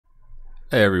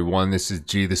Hey everyone, this is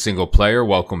G the Single Player.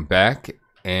 Welcome back.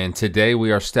 And today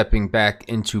we are stepping back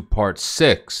into part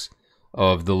 6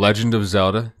 of The Legend of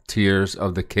Zelda Tears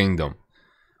of the Kingdom,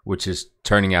 which is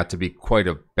turning out to be quite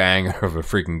a banger of a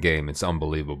freaking game. It's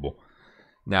unbelievable.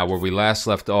 Now, where we last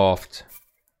left off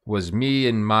was me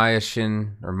and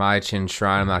Mayachin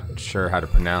Shrine, I'm not sure how to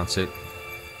pronounce it,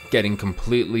 getting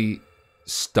completely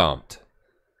stumped.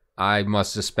 I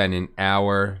must have spent an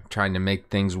hour trying to make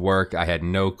things work. I had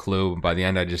no clue. By the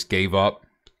end, I just gave up,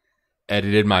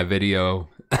 edited my video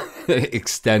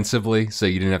extensively so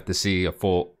you didn't have to see a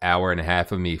full hour and a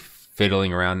half of me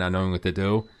fiddling around not knowing what to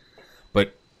do.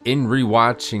 But in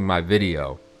rewatching my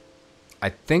video, I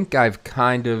think I've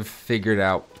kind of figured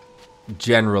out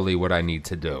generally what I need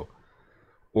to do,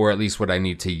 or at least what I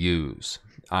need to use.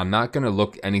 I'm not going to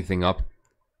look anything up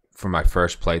for my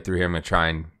first playthrough here. I'm going to try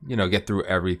and, get through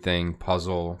everything,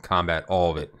 puzzle, combat, all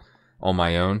of it on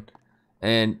my own.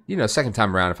 And, second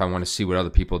time around, if I want to see what other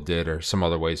people did or some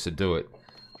other ways to do it,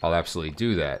 I'll absolutely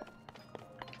do that.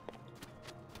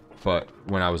 But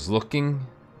when I was looking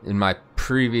in my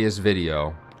previous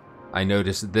video, I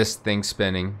noticed this thing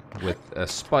spinning with a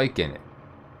spike in it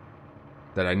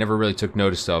that I never really took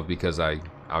notice of because I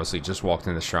obviously just walked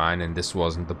in the shrine and this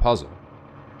wasn't the puzzle.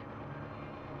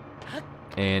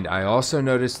 And I also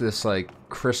noticed this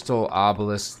crystal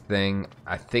obelisk thing.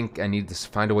 I think I need to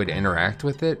find a way to interact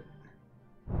with it.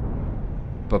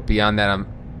 But beyond that,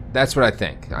 that's what I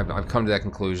think. I've come to that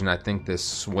conclusion. I think this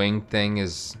swing thing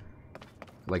is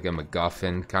like a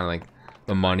MacGuffin, kind of like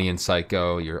the money in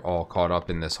Psycho. You're all caught up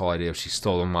in this whole idea of she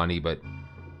stole the money, but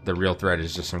the real threat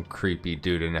is just some creepy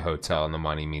dude in a hotel and the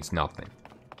money means nothing.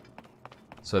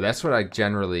 So that's what I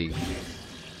generally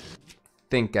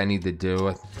think I need to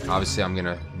do. Obviously, I'm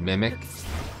gonna mimic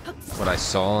what I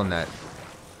saw in that,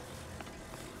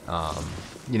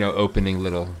 opening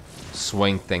little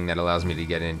swing thing that allows me to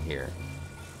get in here.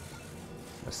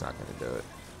 That's not gonna do it.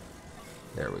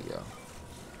 There we go.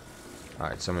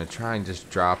 Alright, so I'm gonna try and just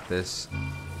drop this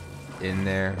in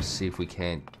there, see if we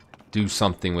can't do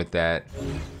something with that.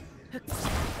 Let's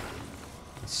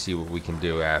see what we can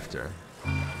do after.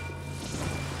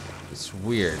 It's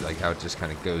weird, how it just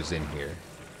kind of goes in here.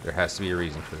 There has to be a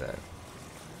reason for that.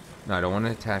 No, I don't want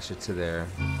to attach it to there.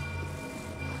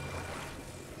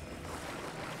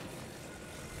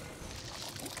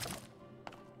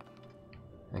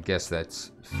 I guess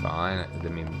that's fine. I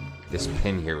mean, this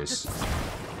pin here was,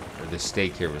 or this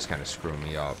stake here was kind of screwing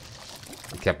me up.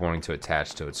 I kept wanting to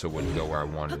attach to it so it wouldn't go where I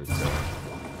wanted it to.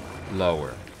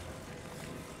 Lower.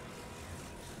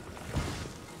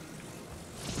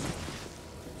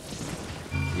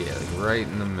 Yeah, right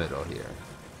in the middle here.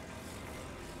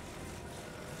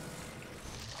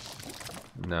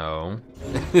 No.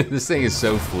 This thing is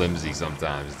so flimsy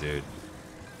sometimes, dude.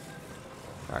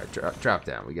 Alright, drop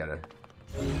down. We gotta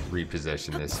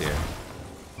reposition this here.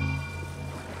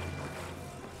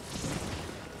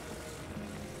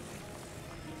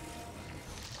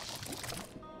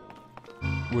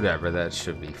 Whatever, that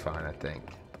should be fine, I think.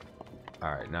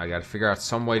 Alright, now I gotta figure out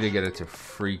some way to get it to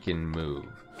freaking move.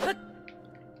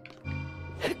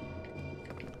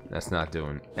 That's not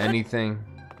doing anything.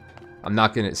 I'm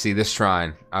not gonna see this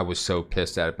shrine. I was so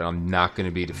pissed at it, but I'm not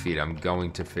gonna be defeated. I'm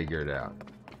going to figure it out.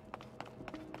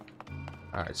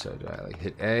 Alright, so do I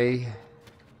hit A?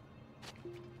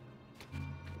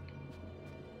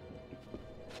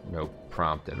 No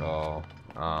prompt at all.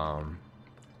 I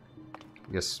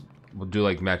guess we'll do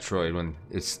like Metroid when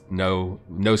it's no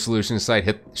solution in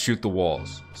sight. Shoot the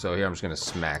walls. So here I'm just gonna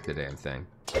smack the damn thing.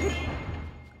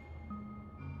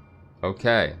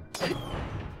 Okay.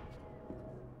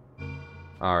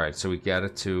 Alright, so we got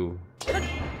it to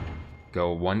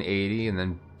go 180 and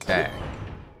then back.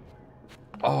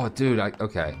 Oh, dude,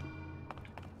 okay.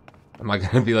 Am I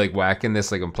gonna be whacking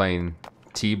this like I'm playing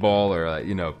T-ball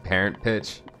or parent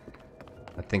pitch?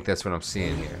 I think that's what I'm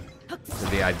seeing here. So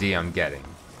the idea I'm getting.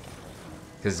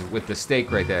 Because with the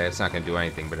stake right there, it's not gonna do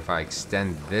anything, but if I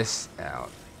extend this out,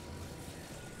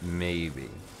 maybe.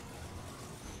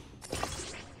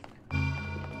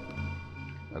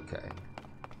 Okay.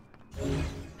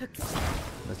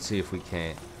 Let's see if we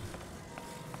can't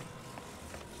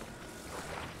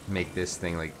make this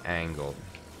thing angled.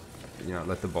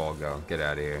 Let the ball go. Get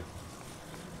out of here.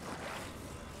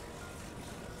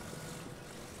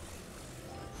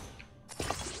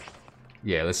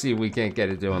 Yeah, let's see if we can't get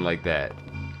it doing like that.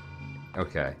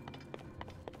 Okay.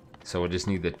 So we'll just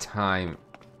need the time.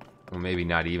 Well, maybe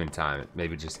not even time it.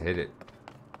 Maybe just hit it.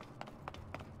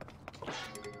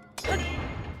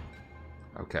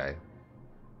 Okay.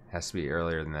 Has to be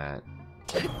earlier than that.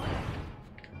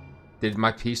 Did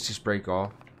my piece just break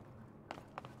off?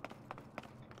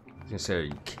 gonna say, are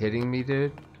you kidding me,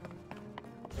 dude?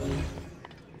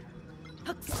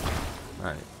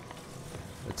 Alright.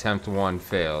 Attempt 1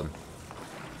 failed.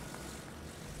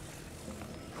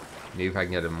 Maybe if I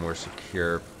can get a more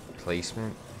secure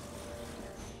placement.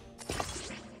 I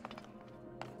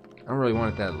don't really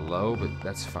want it that low, but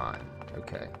that's fine.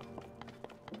 Okay.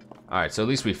 Alright, so at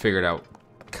least we figured out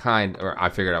I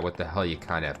figured out what the hell you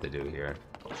kind of have to do here.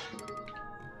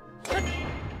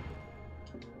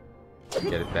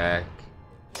 Get it back.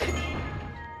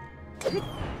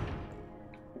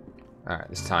 Alright,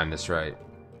 let's time this right.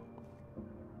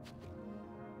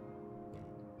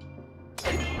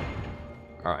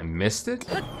 Oh, I missed it?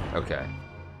 Okay.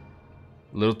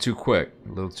 A little too quick. A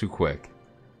little too quick.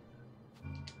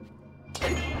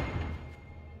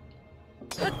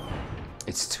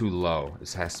 It's too low.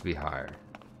 This has to be higher.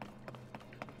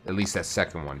 At least that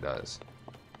second one does.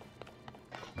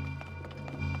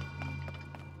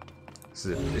 So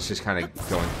it's just kind of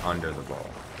going under the ball.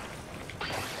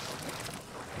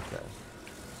 Okay.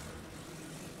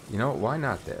 You know what? Why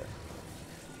not there?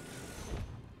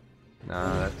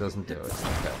 No, that doesn't do it.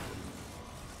 Okay.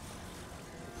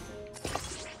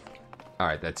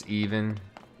 Alright, that's even.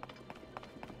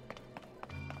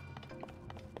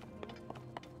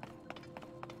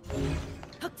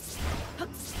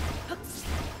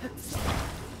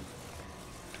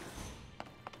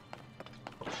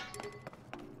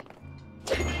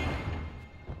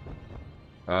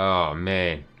 Oh,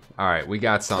 man. Alright, we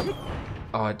got some.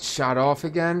 Oh, it shot off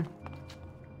again?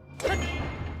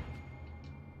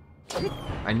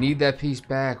 I need that piece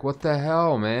back. What the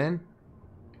hell, man?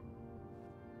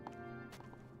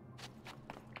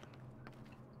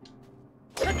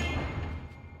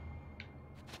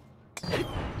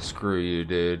 Screw you,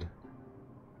 dude.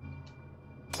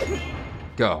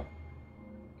 Go.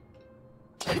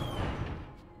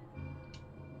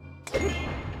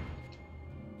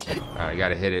 Alright, I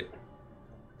gotta hit it.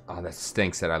 Oh, that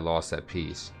stinks that I lost that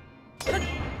piece.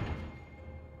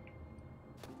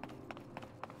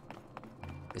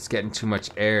 It's getting too much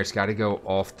air. It's gotta go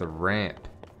off the ramp.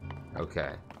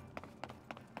 Okay.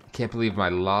 I can't believe my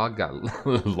log got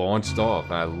launched off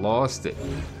and I lost it.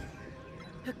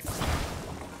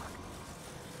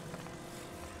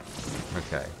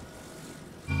 Okay.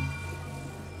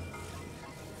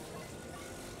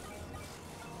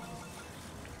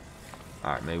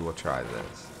 Alright, maybe we'll try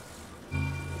this.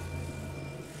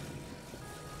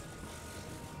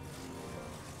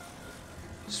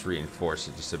 Just reinforce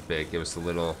it just a bit. Give us a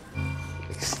little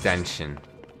extension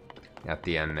at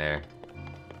the end there.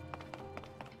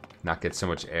 Not get so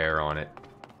much air on it.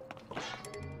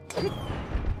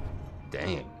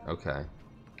 Dang. Okay.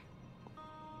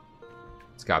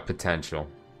 It's got potential.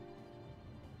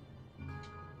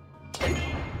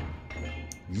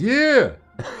 Yeah!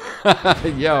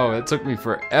 Yo, it took me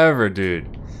forever,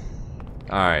 dude.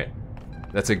 Alright.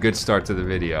 That's a good start to the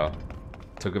video.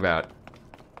 Took about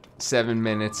 7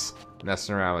 minutes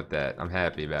messing around with that. I'm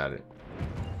happy about it.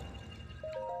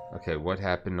 Okay, what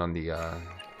happened on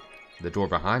the door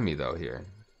behind me, though, here?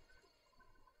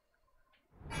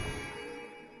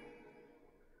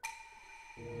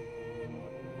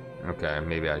 Okay,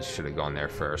 maybe I should have gone there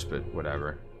first, but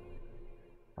whatever.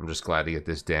 I'm just glad to get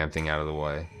this damn thing out of the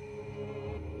way.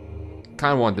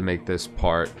 Kind of wanted to make this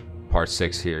part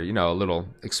 6 here, you know, a little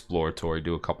exploratory,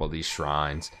 do a couple of these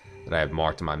shrines that I have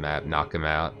marked on my map, knock them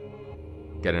out,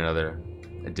 get another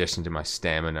addition to my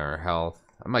stamina or health.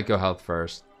 I might go health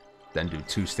first, then do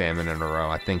 2 stamina in a row.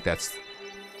 I think that's,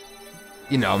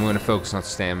 you know, I'm going to focus on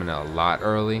stamina a lot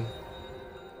early.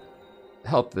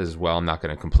 Health as well, I'm not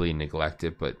going to completely neglect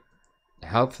it, but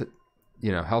health,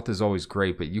 you know, health is always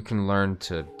great, but you can learn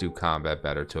to do combat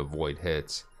better to avoid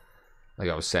hits, like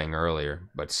I was saying earlier.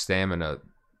 But stamina,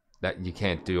 that you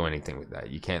can't do anything with that.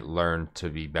 You can't learn to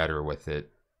be better with it.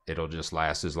 It'll just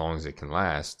last as long as it can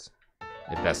last,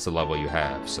 if that's the level you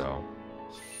have. So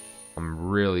I'm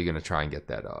really going to try and get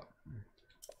that up.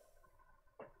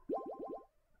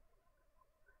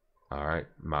 Alright,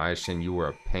 Mayachin, you were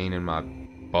a pain in my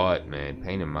butt, man.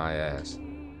 Pain in my ass.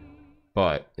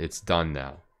 But it's done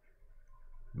now.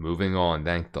 Moving on,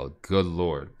 thank the good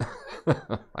Lord.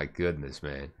 My goodness,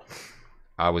 man.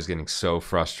 I was getting so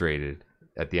frustrated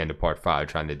at the end of part 5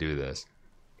 trying to do this.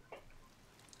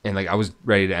 And like I was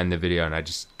ready to end the video and I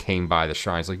just came by the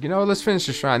shrines like, you know, let's finish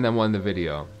the shrine, then we'll end the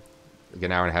video. Like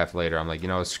an hour and a half later, I'm like, you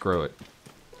know, screw it.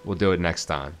 We'll do it next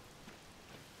time.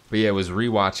 But yeah, it was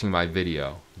rewatching my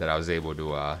video that I was able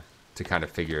to kind of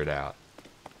figure it out.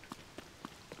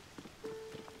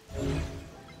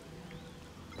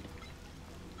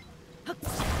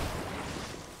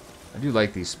 I do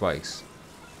like these spikes.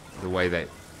 The way that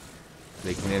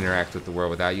they can interact with the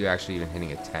world without you actually even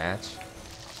hitting attach.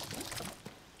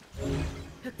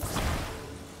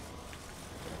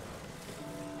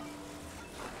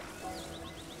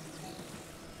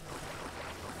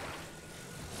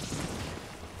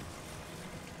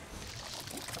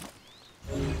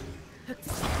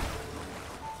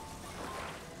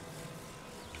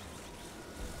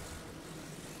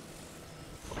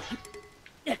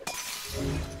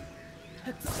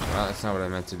 Well, that's not what I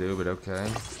meant to do, but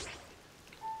okay.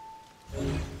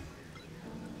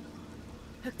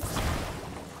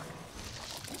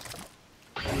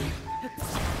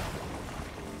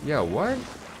 Yeah, what?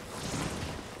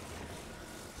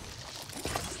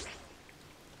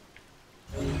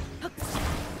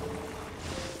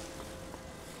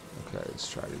 Okay, let's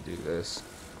try to do this.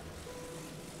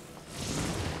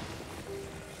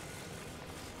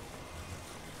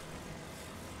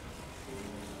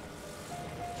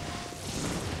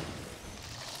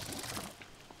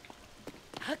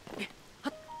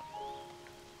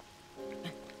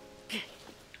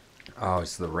 Oh,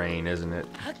 it's the rain, isn't it?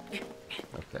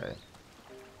 Okay.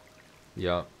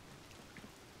 Yup.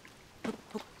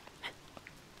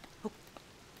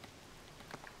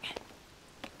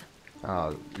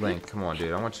 Oh, Link, come on,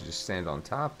 dude. I want you to stand on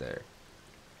top there.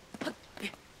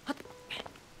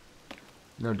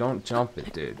 No, don't jump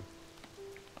it, dude.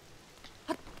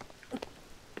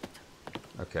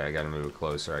 Okay, I gotta move it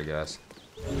closer, I guess.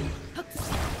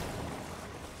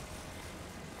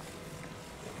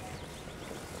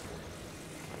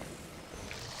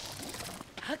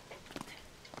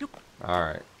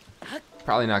 Alright.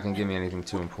 Probably not gonna give me anything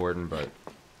too important, but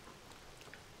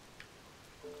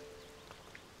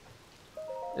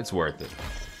it's worth it.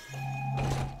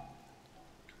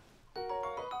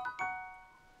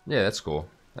 Yeah, that's cool.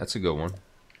 That's a good one.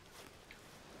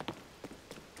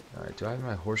 Alright, do I have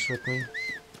my horse with me?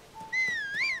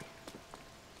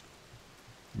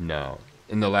 No.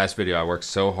 In the last video, I worked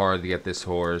so hard to get this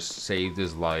horse, saved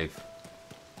his life,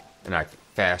 and I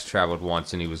fast traveled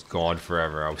once and he was gone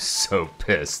forever. I was so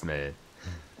pissed, man.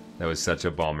 That was such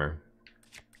a bummer.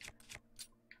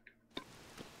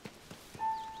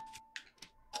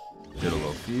 Did a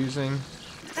little fusing.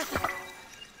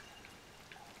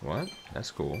 What?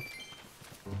 That's cool.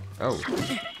 Oh.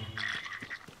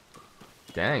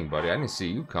 Dang, buddy, I didn't see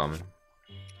you coming.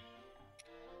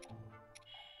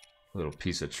 Little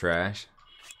piece of trash.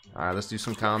 Alright, let's do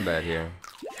some combat here.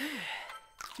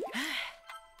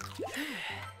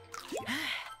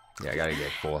 Yeah, I gotta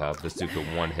get full health. This dude could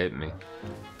one-hit me.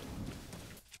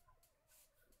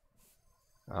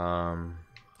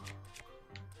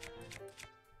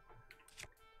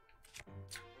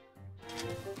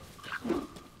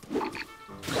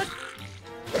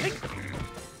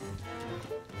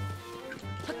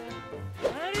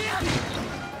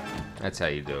 That's how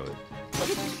you do it.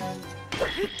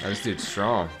 Oh, this dude's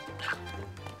strong.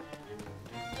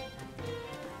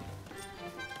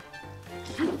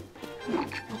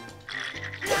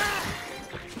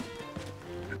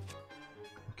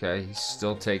 Okay, he's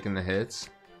still taking the hits.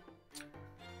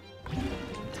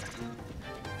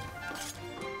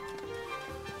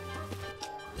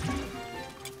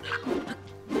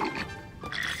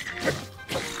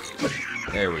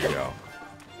 There we go.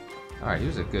 Alright, he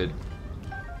was a good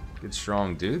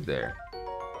strong dude there.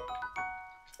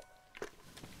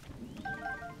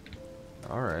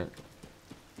 Alright.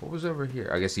 What was over here?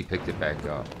 I guess he picked it back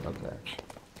up. Okay.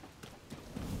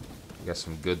 We got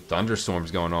some good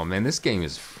thunderstorms going on. Man, this game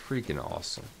is freaking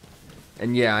awesome.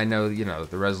 And yeah, I know, you know,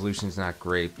 the resolution's not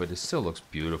great, but it still looks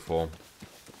beautiful.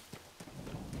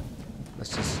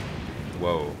 Let's just...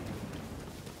 Whoa.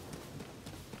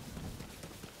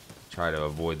 Try to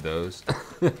avoid those.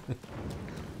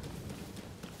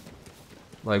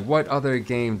 Like, what other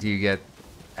game do you get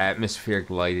atmospheric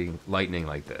lightning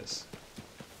like this?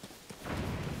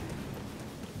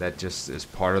 That just is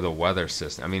part of the weather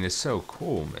system. I mean, it's so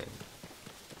cool, man.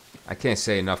 I can't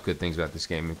say enough good things about this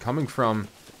game. And coming from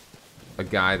a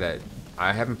guy that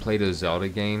I haven't played a Zelda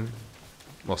game,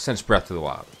 well, since Breath of the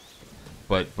Wild,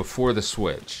 but before the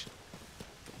Switch,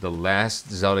 the last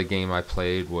Zelda game I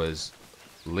played was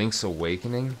Link's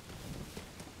Awakening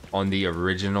on the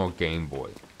original Game Boy.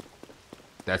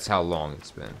 That's how long it's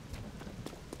been.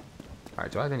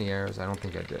 Alright, do I have any arrows? I don't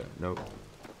think I do. Nope.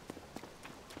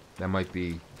 That might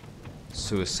be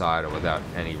suicidal without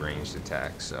any ranged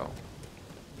attack, so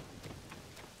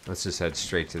let's just head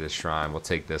straight to the shrine. We'll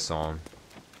take this on.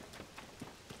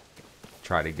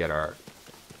 Try to get our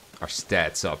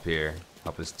stats up here.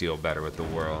 Help us deal better with the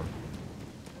world.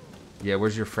 Yeah,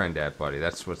 where's your friend at, buddy?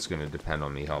 That's what's going to depend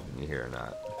on me helping you here or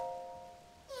not.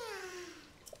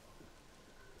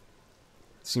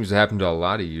 Seems to happen to a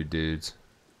lot of you dudes.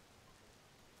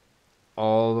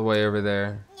 All the way over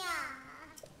there.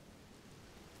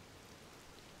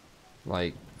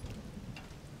 Like,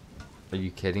 are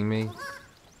you kidding me?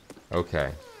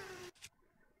 Okay.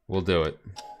 We'll do it.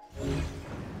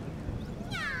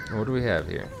 What do we have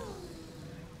here?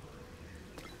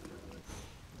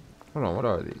 Hold on, what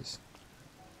are these?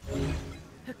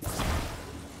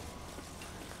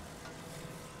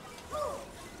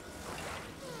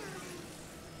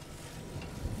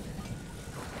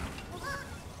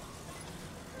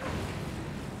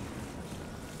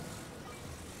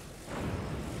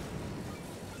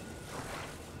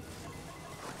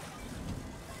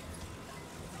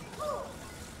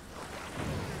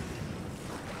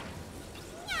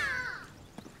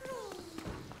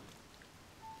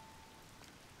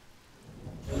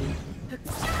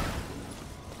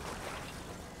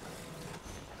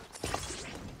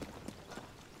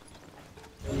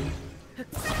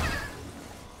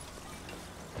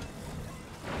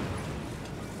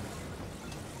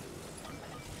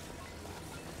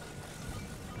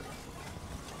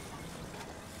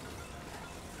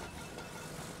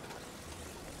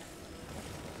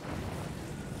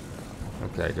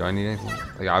 Okay, do I need anything?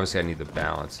 Like, obviously I need to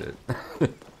balance it.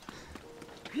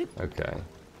 Okay.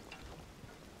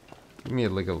 Give me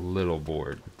like a little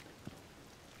board.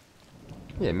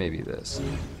 Yeah, maybe this.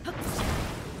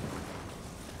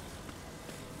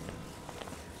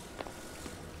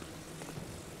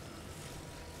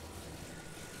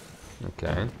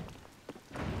 Okay.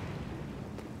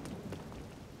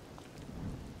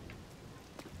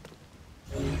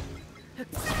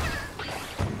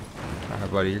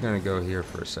 Alright, buddy, you're gonna go here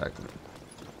for a second.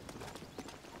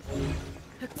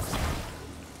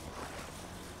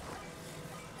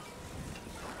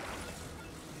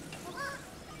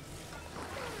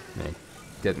 Man,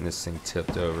 getting this thing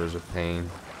tipped over is a pain.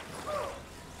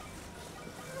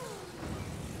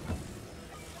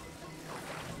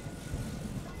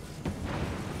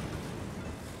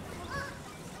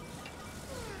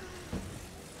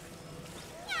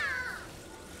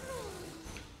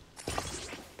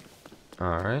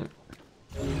 Alright.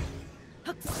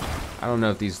 I don't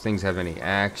know if these things have any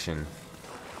action.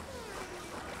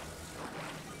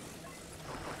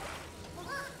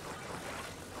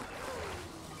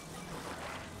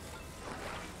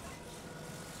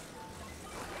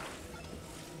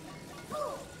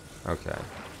 Okay.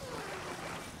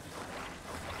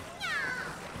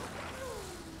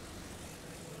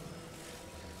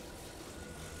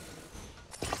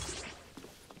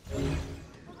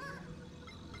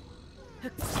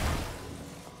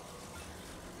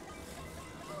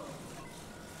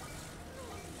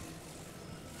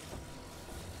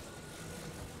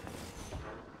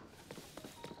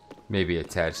 Maybe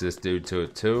attach this dude to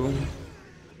it too.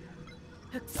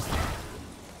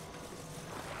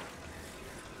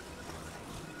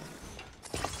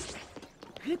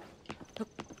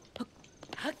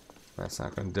 That's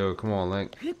not gonna do it. Come on,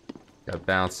 Link. Gotta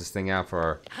balance this thing out for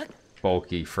our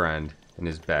bulky friend in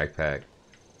his backpack.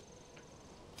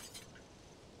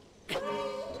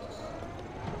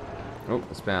 Oh,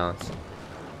 let's balance.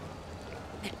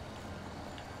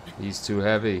 He's too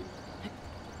heavy.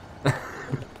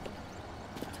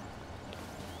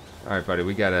 Alright, buddy,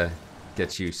 we gotta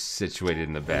get you situated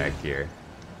in the back here.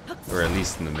 Or at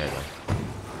least in the middle.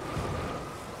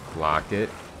 Block it.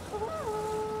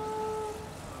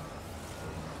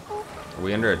 Are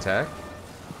we under attack?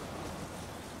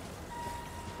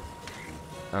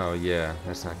 Oh, yeah,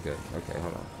 that's not good. Okay,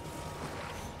 hold on.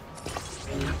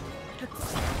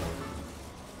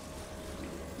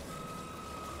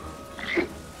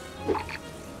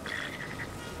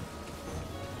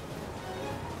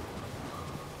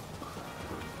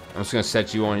 I'm just gonna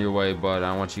set you on your way, bud. I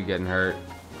don't want you getting hurt.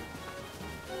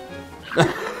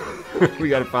 We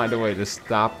gotta find a way to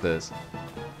stop this.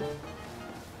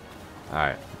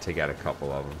 Alright, take out a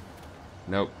couple of them.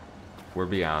 Nope. We're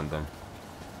beyond them.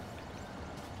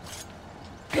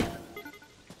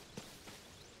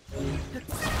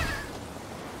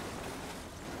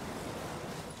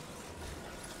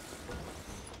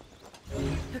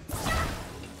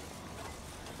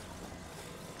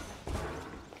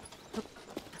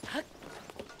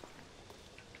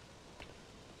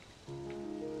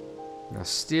 Now,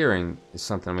 steering is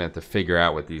something I'm gonna have to figure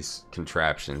out with these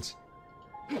contraptions.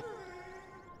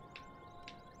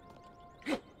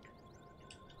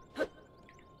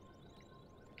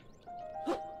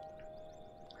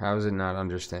 How is it not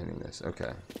understanding this?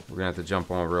 Okay. We're gonna have to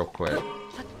jump on real quick.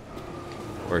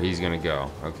 Where he's gonna go.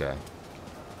 Okay.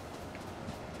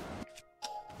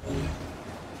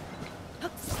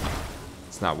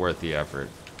 It's not worth the effort.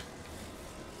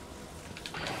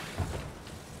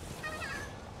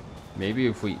 Maybe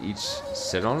if we each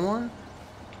sit on one?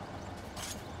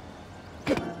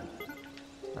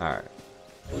 Alright.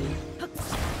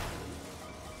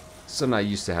 Still not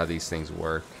used to how these things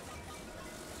work.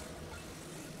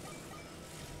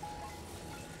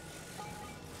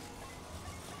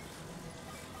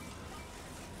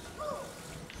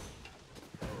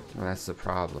 Well, that's the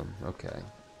problem. Okay.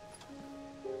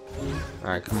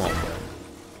 Alright, come on, bro.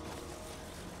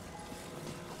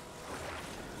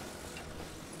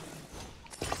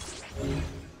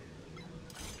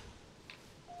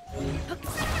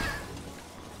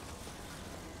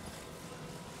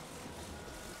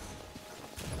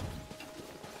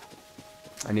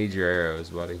 I need your arrows,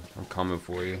 buddy. I'm coming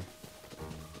for you.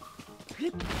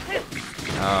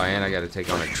 Oh, and I gotta take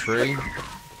on a tree.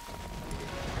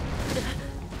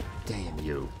 Damn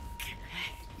you.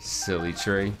 Silly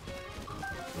tree.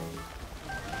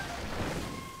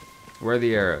 Where are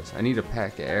the arrows? I need a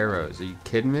pack of arrows. Are you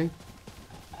kidding me?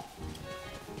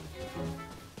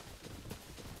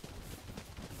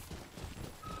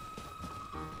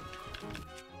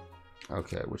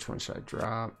 Okay, which one should I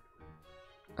drop?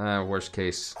 Worst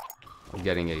case, I'm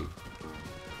getting a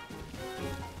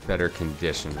better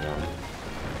conditioned one.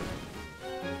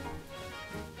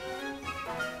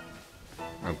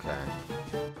 Okay.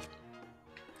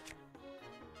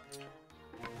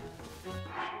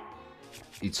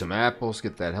 Eat some apples,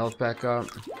 get that health back up.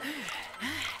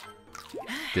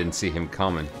 Didn't see him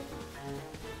coming.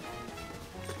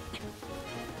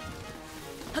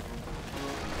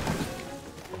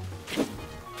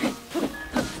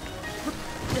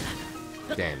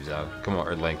 Damn, Zelda. Come on,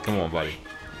 or Link. Come on, buddy.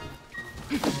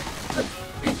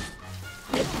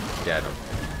 Get him.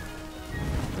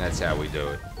 That's how we do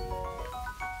it.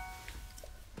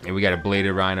 And we got a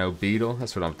bladed rhino beetle.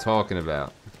 That's what I'm talking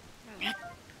about.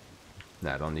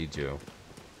 Nah, I don't need you.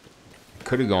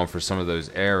 Could have gone for some of those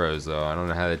arrows, though. I don't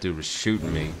know how that dude was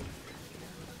shooting me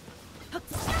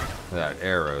without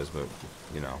arrows, but,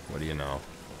 you know, what do you know?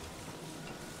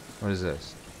 What is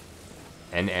this?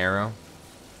 An arrow?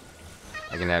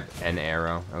 I can have an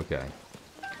arrow? Okay.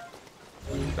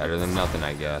 Better than nothing,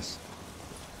 I guess.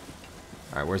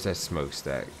 Alright, where's that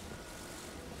smokestack?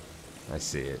 I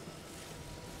see it.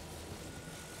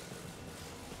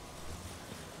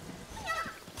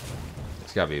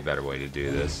 There's gotta be a better way to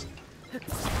do this.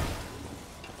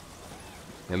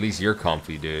 At least you're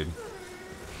comfy, dude.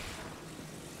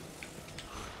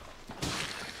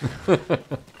 At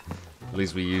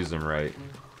least we use them right.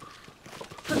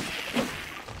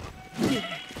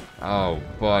 Oh,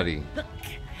 buddy.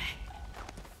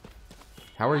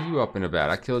 How are you up and about?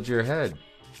 I killed your head.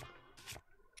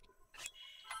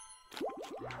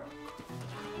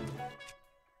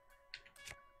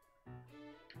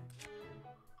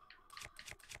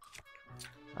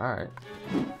 Alright.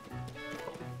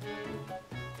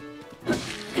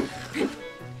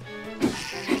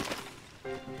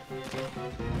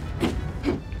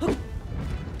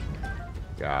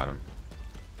 Got him.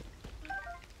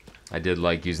 I did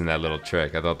like using that little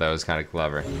trick. I thought that was kind of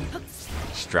clever.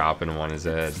 Just dropping him on his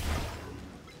head.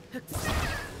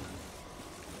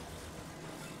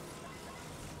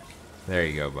 There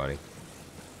you go, buddy.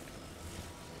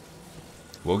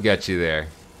 We'll get you there.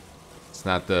 It's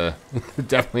not the...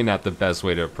 definitely not the best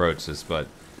way to approach this, but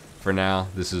for now,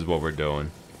 this is what we're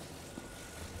doing.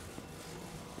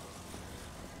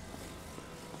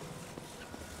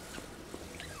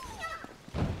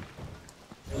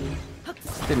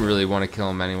 Didn't really want to kill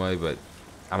him anyway, but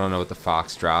I don't know what the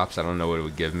fox drops. I don't know what it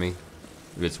would give me.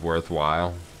 If it's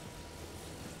worthwhile.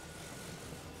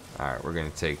 Alright, we're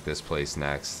going to take this place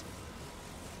next.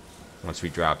 Once we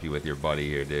drop you with your buddy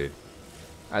here, dude.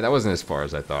 Alright, that wasn't as far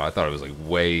as I thought. I thought it was like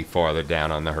way farther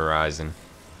down on the horizon.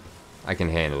 I can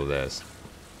handle this.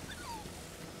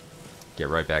 Get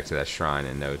right back to that shrine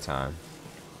in no time.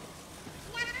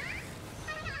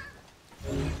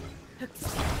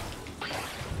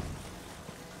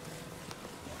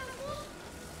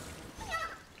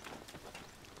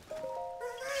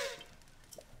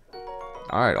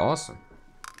 Alright, awesome.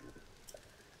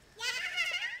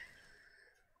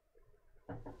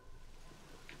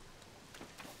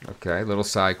 Okay, little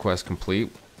side quest complete.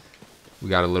 We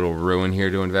got a little ruin here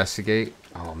to investigate.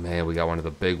 Oh man, we got one of the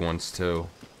big ones too.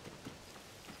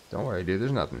 Don't worry, dude,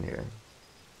 there's nothing here.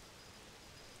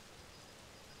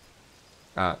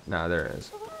 No, there is.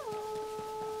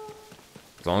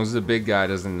 As long as the big guy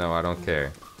doesn't know, I don't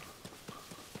care.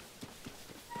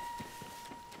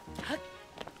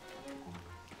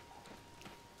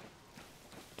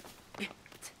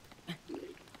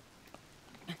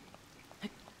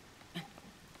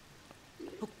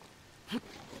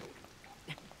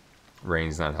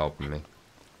 Rain's not helping me.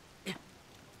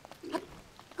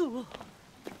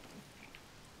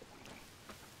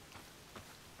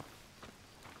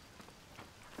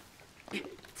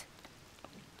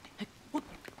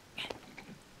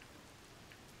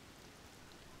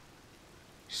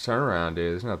 Just turn around,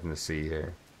 dude. There's nothing to see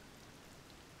here.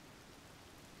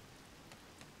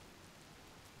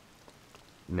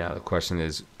 Now the question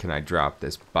is, can I drop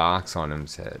this box on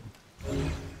his head?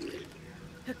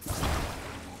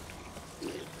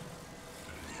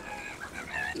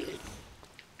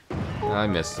 I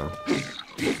missed him.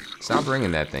 Stop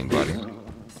ringing that thing, buddy.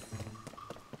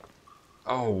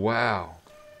 Oh, wow.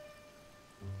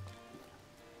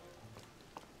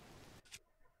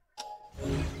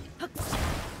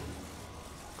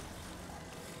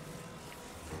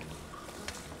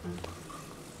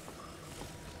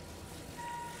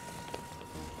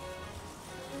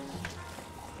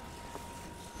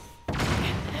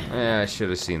 Yeah, I should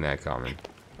have seen that coming.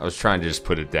 I was trying to just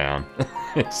put it down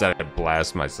instead of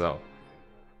blast myself.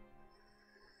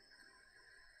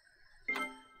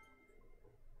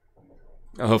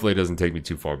 Hopefully it doesn't take me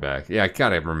too far back. Yeah, I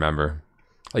gotta remember.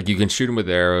 Like, you can shoot him with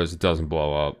arrows, it doesn't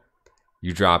blow up.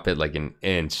 You drop it like an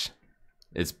inch,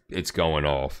 it's going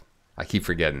off. I keep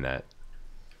forgetting that.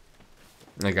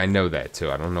 Like, I know that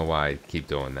too. I don't know why I keep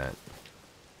doing that.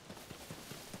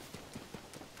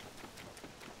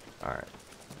 Alright.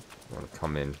 I want to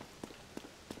come in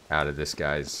out of this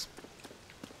guy's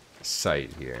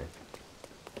sight here.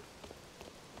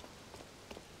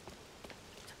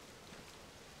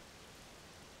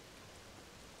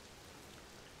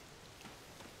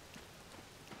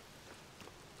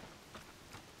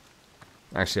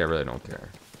 Actually, I really don't care.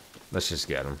 Let's just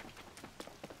get him.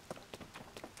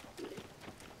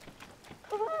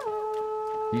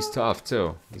 He's tough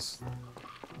too. This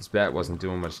bat wasn't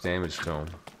doing much damage to him.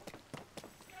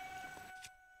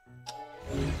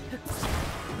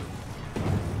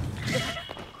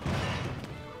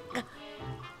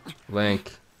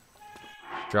 Link,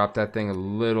 drop that thing a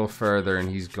little further and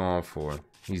he's gone for it.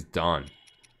 He's done.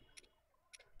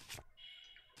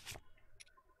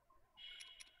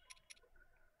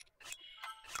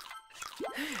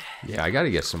 Yeah, I gotta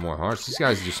get some more hearts. These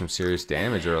guys do some serious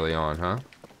damage early on, huh?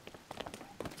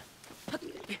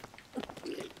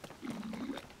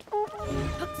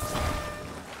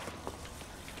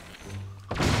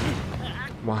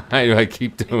 Why do I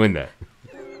keep doing that?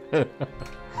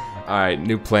 Alright,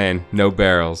 new plan. No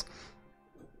barrels.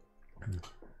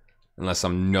 Unless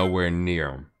I'm nowhere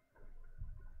near them.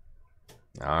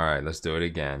 Alright, let's do it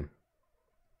again.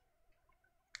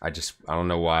 I don't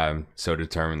know why I'm so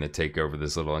determined to take over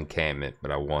this little encampment,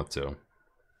 but I want to.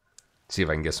 See if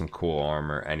I can get some cool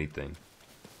armor, anything.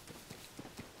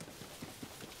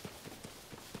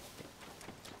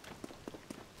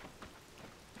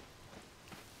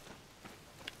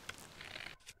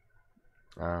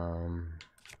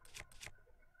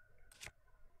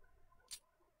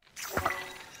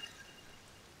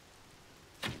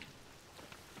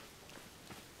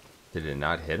 Did it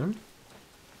not hit him?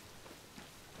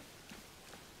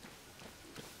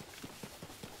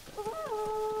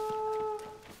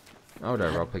 Oh,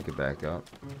 whatever, I'll pick it back up.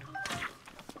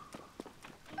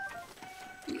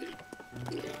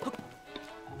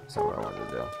 That's not what I wanted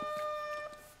to do.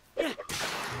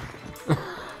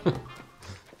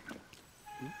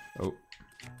 Oh.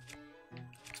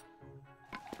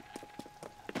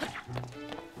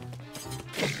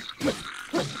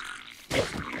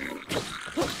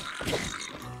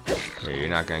 Yeah, you're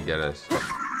not gonna get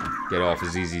off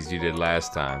as easy as you did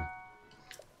last time.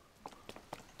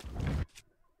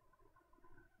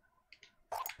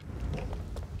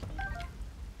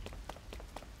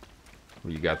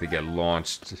 You got to get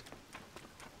launched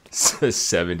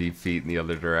 70 feet in the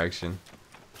other direction.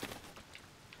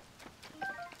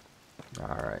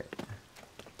 Alright.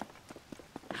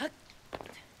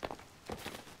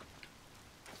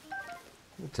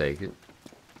 We'll take it.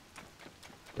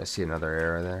 Did I see another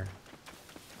arrow there?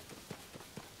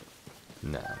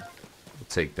 Nah. We'll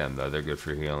take them though, they're good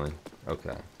for healing.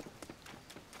 Okay.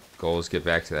 Goal is get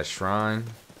back to that shrine.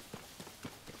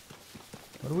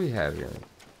 What do we have here?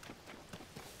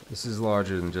 This is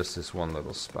larger than just this one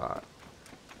little spot.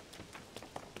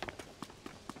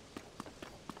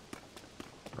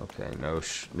 Okay, no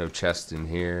chest in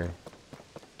here.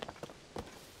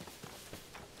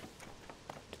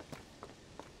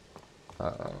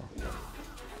 Uh-oh.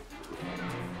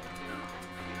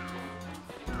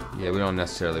 Yeah, we don't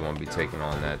necessarily want to be taking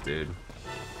on that dude.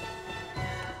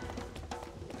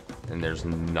 And there's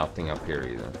nothing up here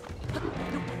either.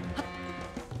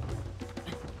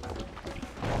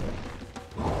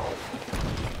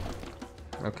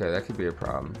 Okay, that could be a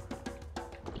problem.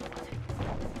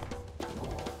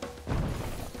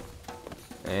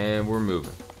 And we're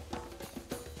moving.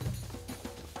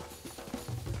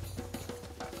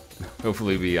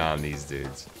 Hopefully beyond these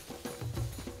dudes.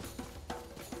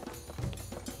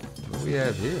 What do we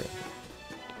have here?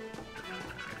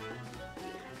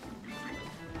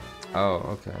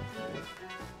 Oh, okay.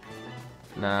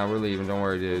 Nah, we're leaving. Don't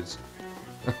worry, dudes.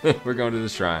 We're going to the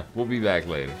shrine. We'll be back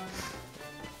later.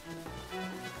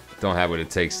 Don't have what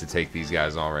it takes to take these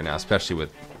guys on right now, especially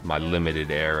with my limited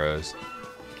arrows.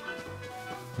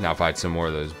 Now if I had some more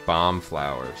of those bomb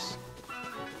flowers.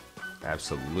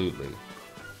 Absolutely.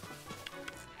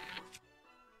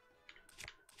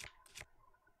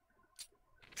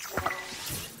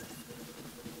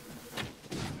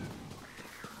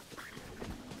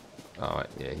 Oh,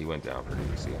 yeah, he went down pretty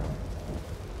easy.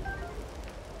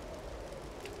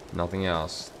 Nothing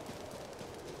else.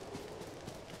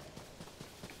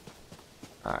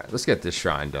 Alright, let's get this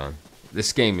shrine done.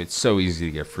 This game, it's so easy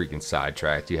to get freaking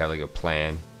sidetracked. You have like a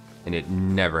plan, and it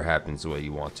never happens the way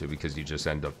you want to because you just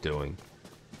end up doing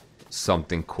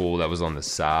something cool that was on the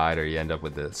side, or you end up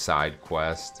with a side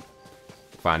quest,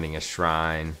 finding a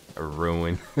shrine, a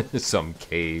ruin, some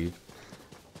cave.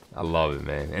 I love it,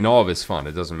 man. And all of it's fun.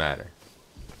 It doesn't matter.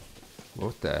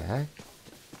 What the heck?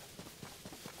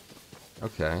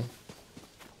 Okay.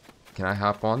 Can I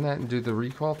hop on that and do the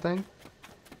recall thing?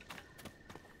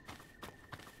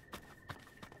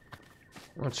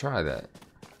 I'm gonna try that.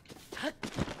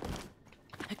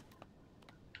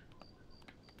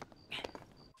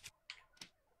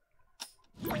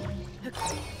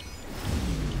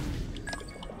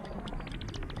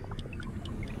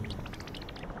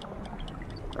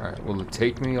 Alright, will it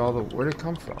take me all the... Where'd it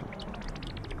come from?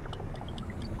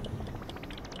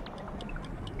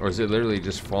 Or is it literally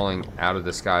just falling out of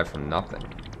the sky from nothing?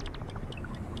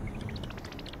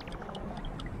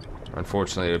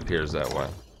 Unfortunately, it appears that way.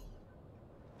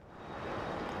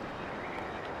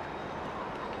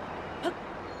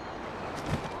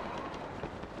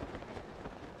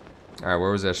 Alright,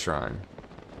 where was that shrine?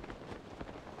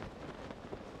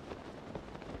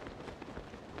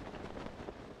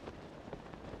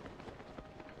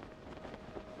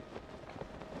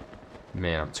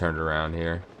 Man, I'm turned around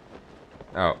here.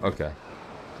 Oh, okay.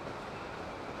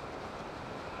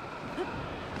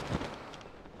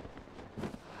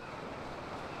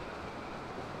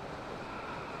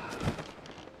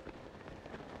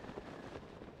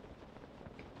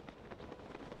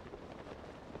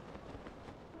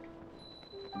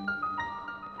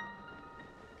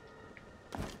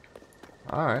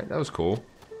 Alright, that was cool.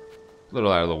 A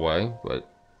little out of the way, but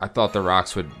I thought the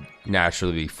rocks would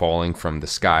naturally be falling from the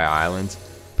sky islands.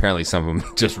 Apparently some of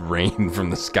them just rain from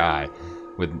the sky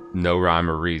with no rhyme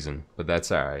or reason, but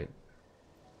that's alright.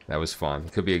 That was fun.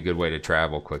 Could be a good way to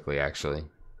travel quickly, actually.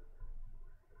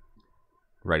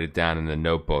 Write it down in the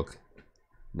notebook.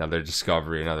 Another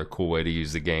discovery, another cool way to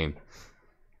use the game.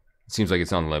 It seems like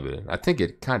it's unlimited. I think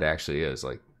it kind of actually is.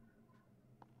 Like,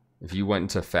 if you went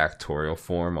into factorial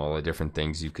form, all the different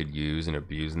things you could use and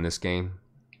abuse in this game,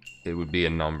 it would be a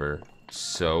number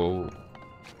so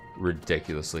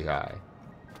ridiculously high.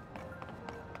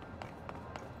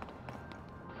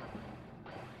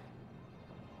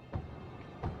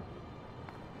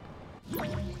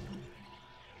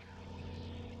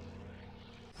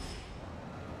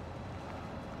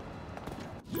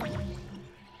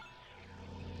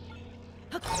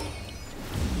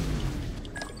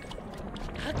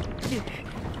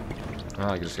 Well,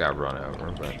 I just got run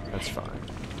over, but that's fine.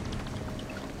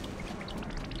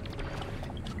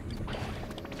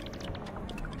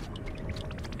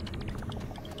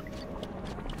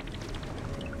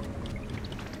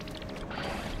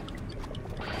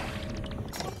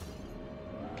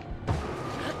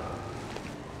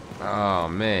 Oh,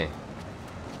 man.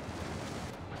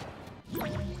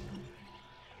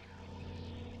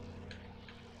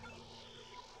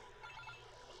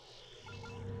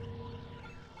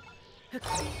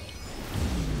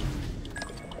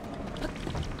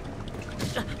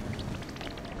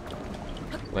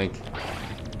 Link.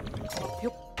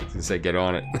 I was gonna say, get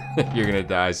on it. You're gonna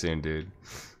die soon, dude.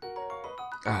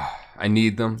 I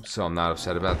need them, so I'm not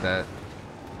upset about that.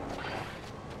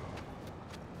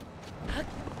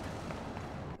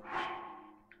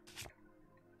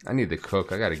 I need to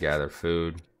cook. I gotta gather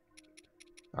food.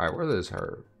 Alright, where are those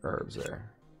herbs there?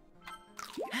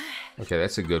 Okay,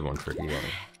 that's a good one for healing.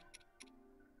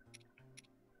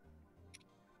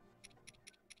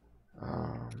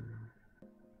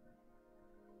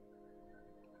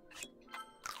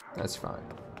 That's fine.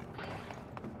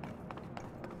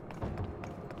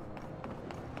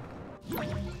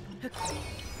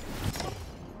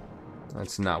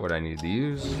 That's not what I need to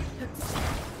use.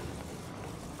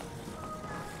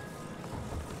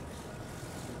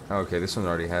 Okay, this one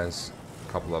already has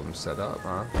a couple of them set up,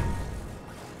 huh?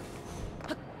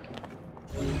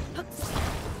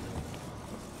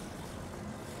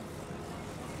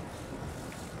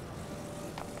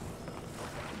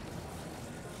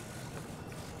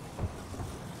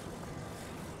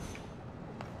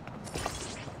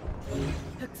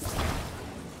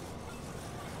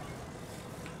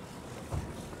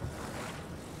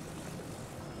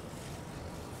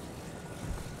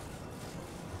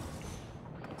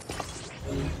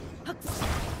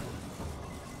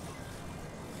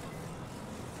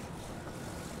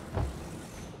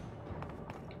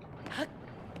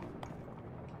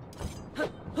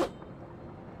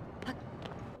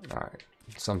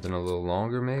 Something a little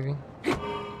longer, maybe? There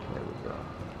we go.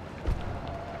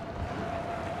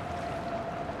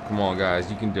 Come on, guys,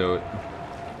 you can do it.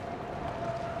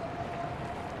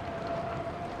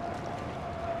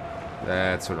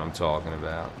 That's what I'm talking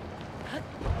about.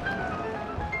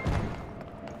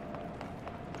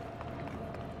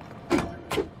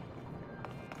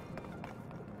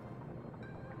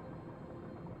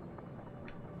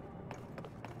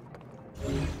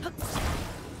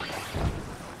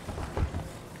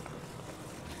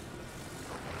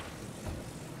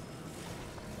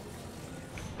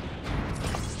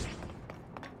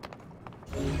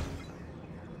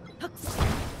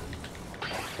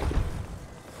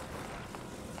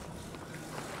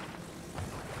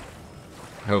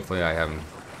 Hopefully I have him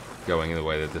going in the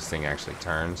way that this thing actually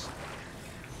turns.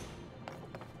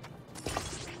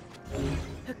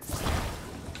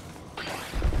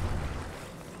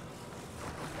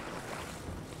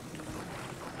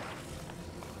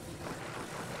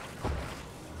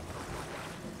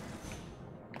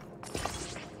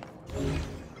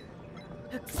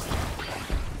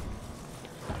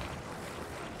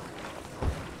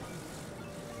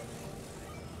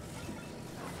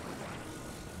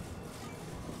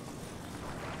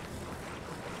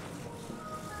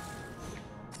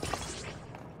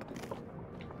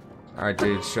 Alright,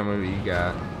 dude, show me what you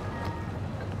got.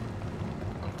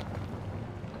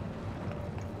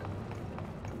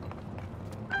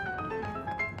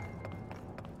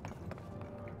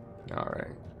 Alright.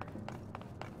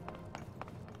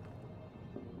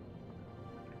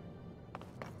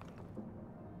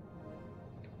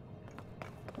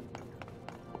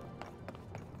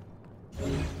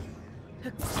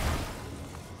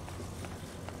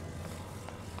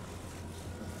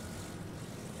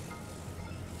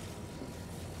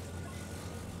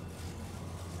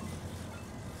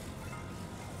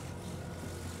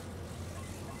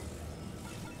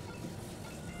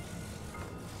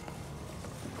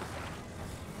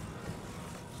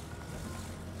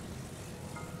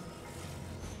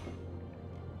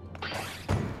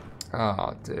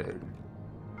 Oh, dude.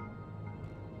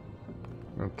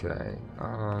 Okay,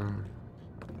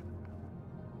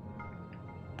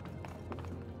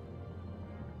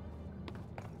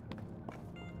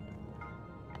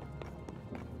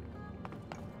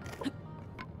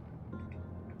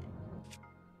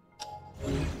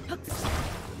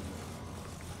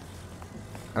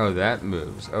 oh, that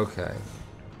moves. Okay.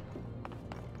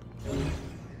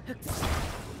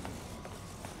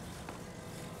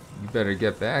 You better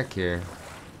get back here.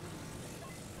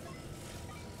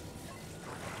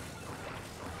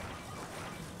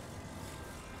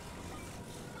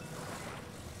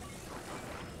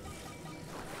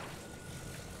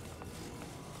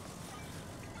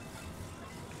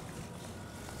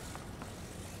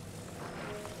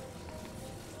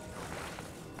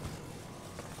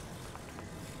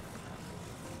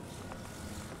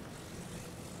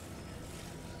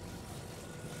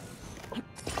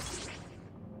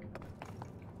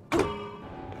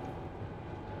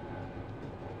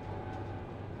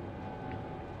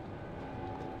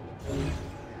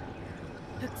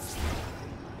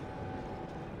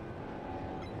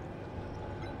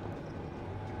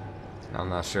 I'm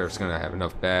not sure if it's gonna have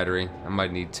enough battery. I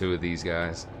might need 2 of these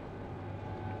guys.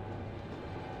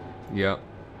 Yep.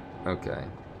 Okay.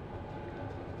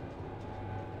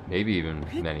 Maybe even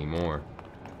many more.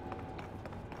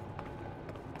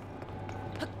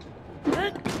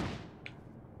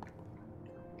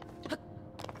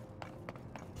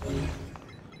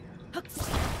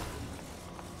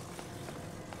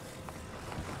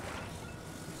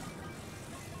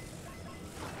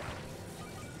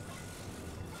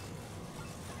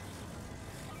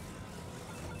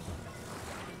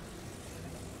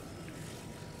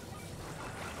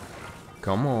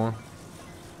 Come on.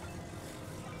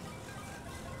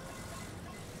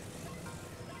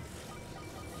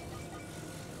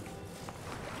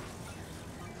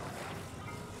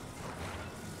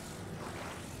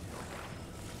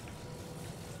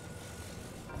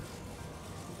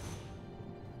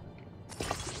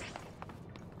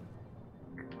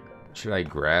 Should I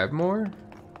grab more?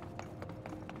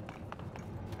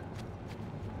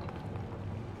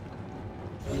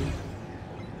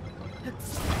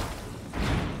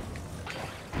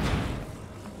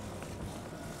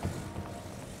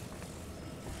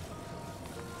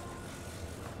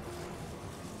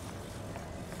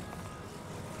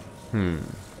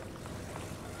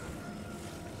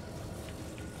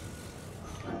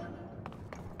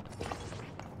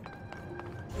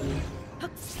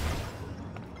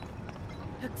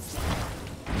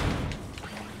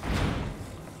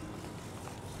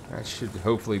 That should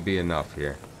hopefully be enough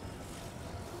here.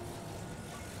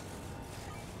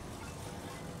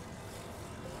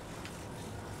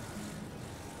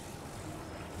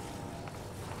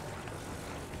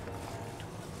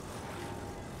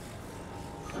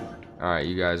 Alright,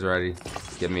 you guys ready?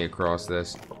 Get me across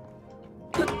this.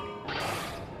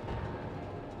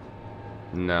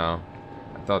 No.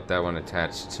 I thought that one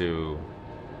attached to...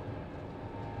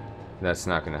 That's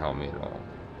not going to help me at all.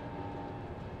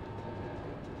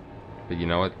 But you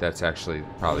know what? That's actually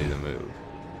probably the move.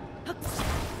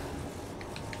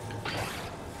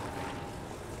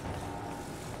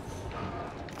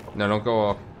 No, don't go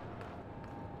off.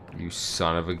 You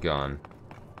son of a gun.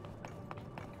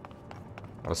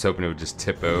 I was hoping it would just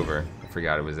tip over. I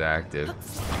forgot it was active.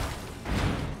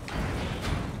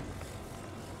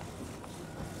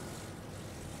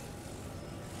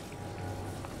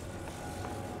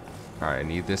 Alright, I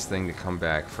need this thing to come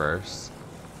back first.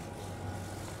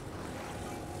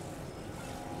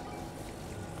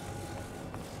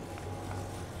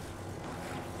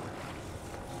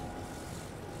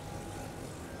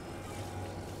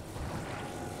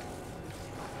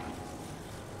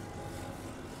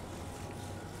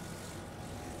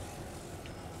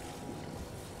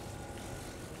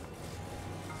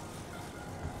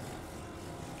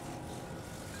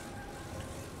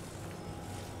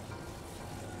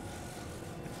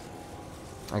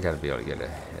 I gotta be able to get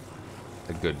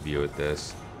a good view at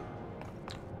this.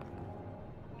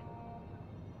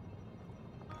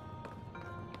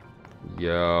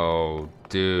 Yo,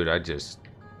 dude, I just...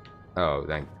 Oh,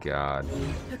 thank God.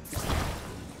 I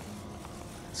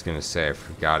was gonna say, I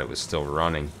forgot it was still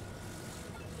running.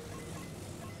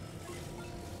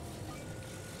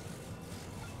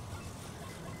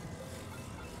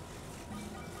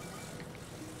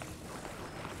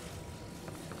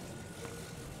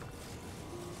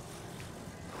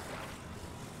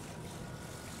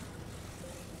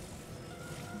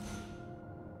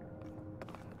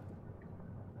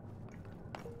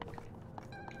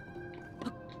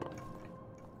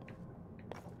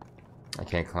 I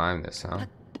can't climb this, huh?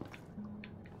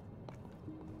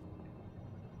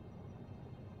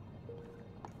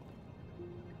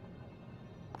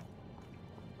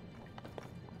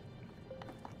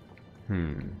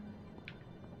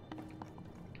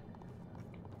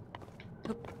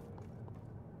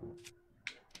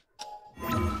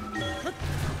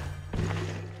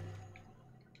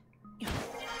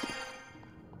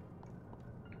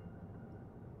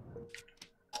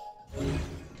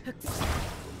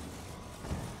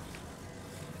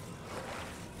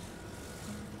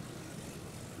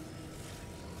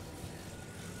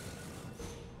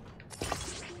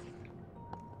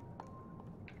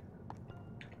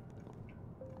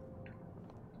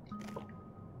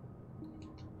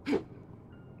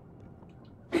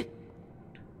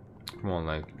 Come on,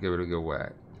 like, give it a good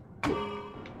whack.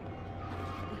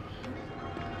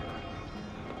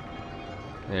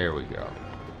 There we go.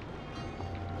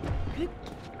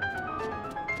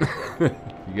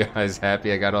 You guys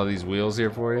happy I got all these wheels here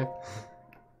for you?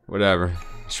 Whatever.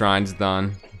 Shrine's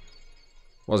done.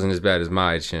 Wasn't as bad as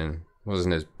Mayachin.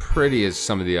 Wasn't as pretty as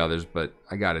some of the others, but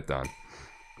I got it done.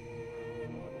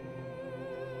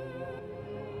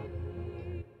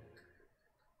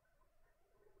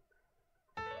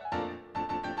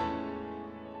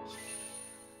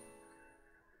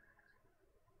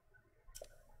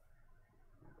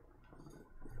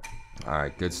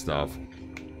 Alright, good stuff.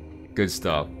 Good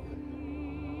stuff.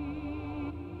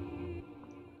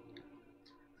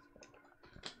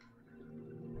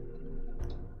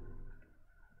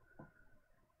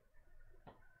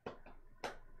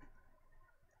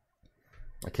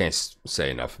 I can't say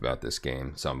enough about this game.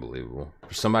 It's unbelievable.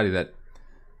 For somebody that...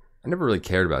 I never really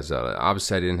cared about Zelda.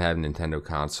 Obviously, I didn't have a Nintendo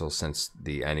console since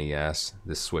the NES.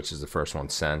 This Switch is the first one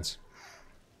since.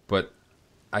 But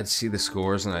I'd see the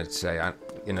scores and I'd say, I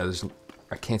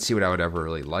can't see what I would ever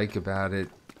really like about it.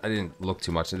 I didn't look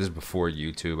too much. This is before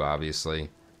YouTube, obviously.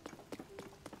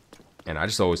 And I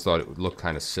just always thought it would look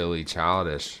kind of silly,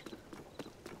 childish.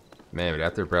 Man, but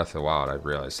after Breath of the Wild, I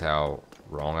realized how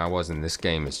wrong I was. And this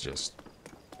game is just...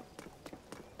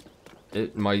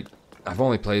 It might... I've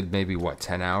only played maybe, what,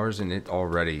 10 hours? And it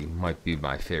already might be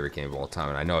my favorite game of all time.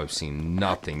 And I know I've seen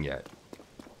nothing yet.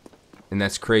 And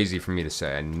that's crazy for me to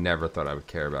say. I never thought I would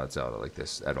care about Zelda like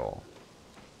this at all.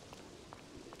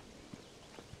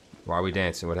 Why are we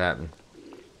dancing? What happened?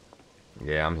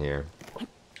 Yeah, I'm here.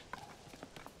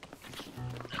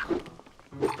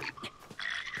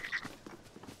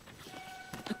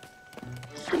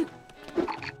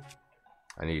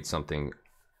 I need something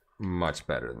much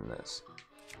better than this.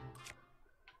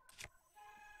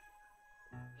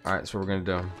 Alright, that's what we're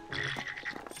gonna do.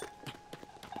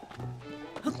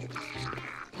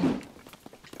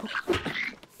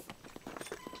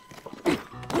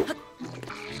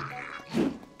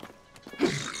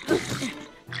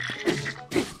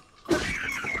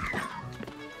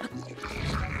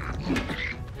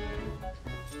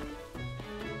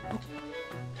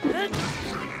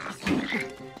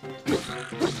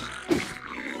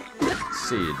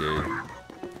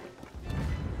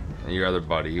 And your other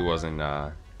buddy, he wasn't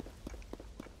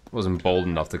bold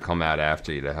enough to come out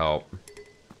after you to help.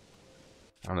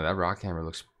 I don't know, that rock hammer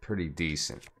looks pretty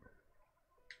decent.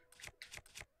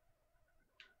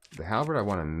 The halberd, I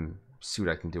want to see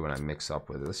what I can do when I mix up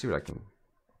with it. Let's see what I can...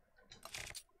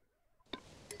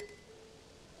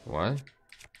 What?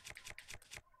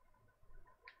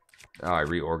 Oh, I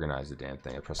reorganized the damn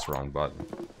thing. I pressed the wrong button.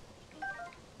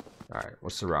 Alright,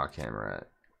 what's the rock hammer at?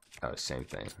 Oh, same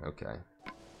thing. Okay.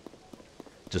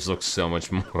 Just looks so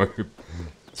much more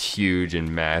huge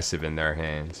and massive in their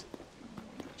hands.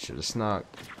 Should have snuck.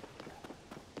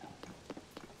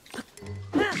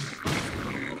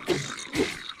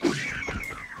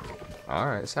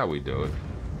 Alright, that's how we do it.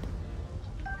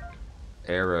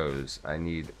 Arrows. I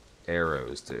need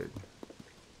arrows, dude.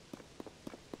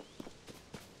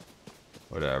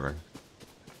 Whatever.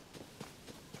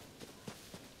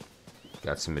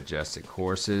 Got some majestic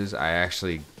horses. I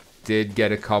actually did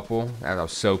get a couple. I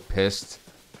was so pissed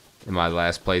in my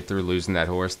last playthrough losing that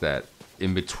horse that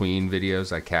in between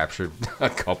videos I captured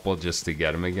a couple just to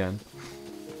get them again.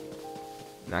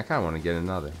 And I kind of want to get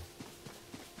another.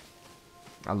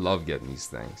 I love getting these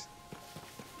things.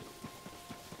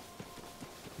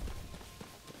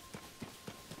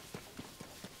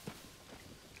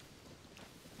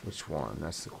 Which one?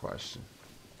 That's the question.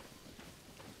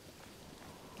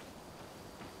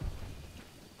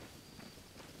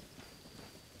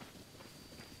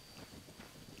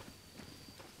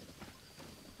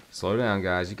 Slow down,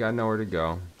 guys. You gotta know where to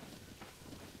go.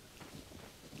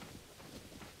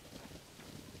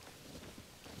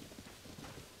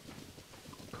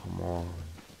 Come on.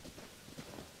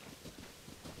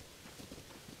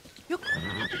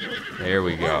 There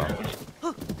we go.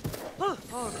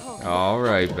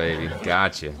 Alright, baby.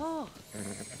 Gotcha.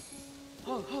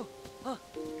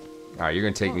 Alright, you're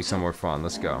gonna take me somewhere fun.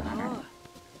 Let's go.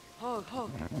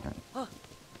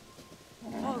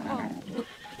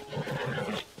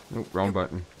 Nope, wrong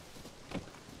button.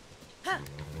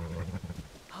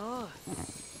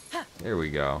 There we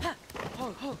go.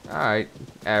 Alright,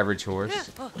 average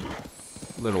horse. A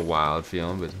little wild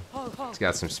feeling, but it's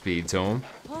got some speed to him.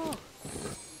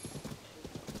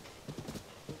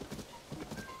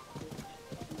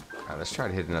 Alright, let's try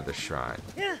to hit another shrine.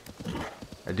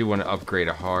 I do want to upgrade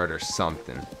a heart or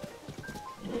something.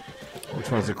 Which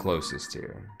one's the closest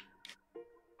here?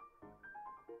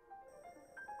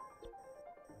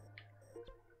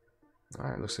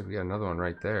 Alright, looks like we got another one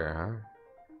right there, huh?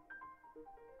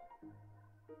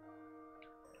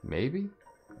 Maybe?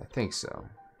 I think so.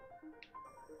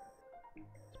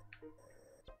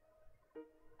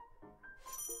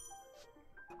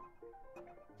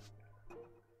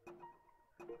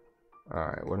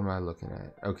 Alright, what am I looking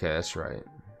at? Okay, that's right.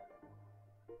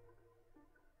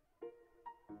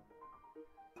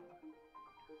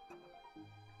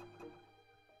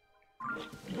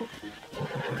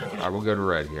 Alright, we'll go to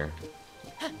red here.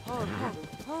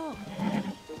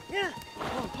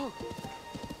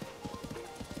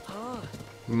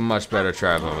 Much better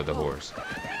traveling with the horse.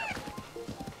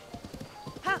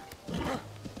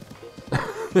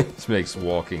 This makes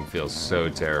walking feel so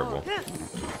terrible.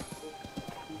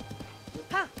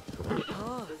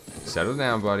 Settle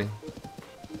down, buddy.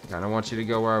 Kinda want you to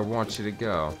go where I want you to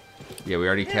go. Yeah, we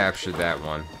already captured that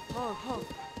one.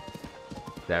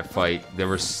 That fight, there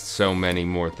were so many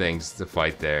more things to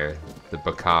fight there. The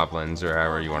bokoblins, or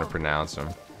however you want to pronounce them,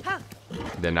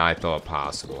 than I thought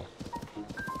possible.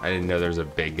 I didn't know there was a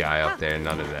big guy up there,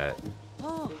 none of that.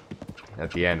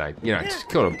 At the end, I just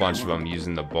killed a bunch of them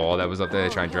using the ball that was up there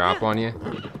to try and drop on you.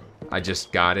 I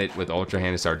just got it with Ultra Hand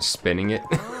and started spinning it,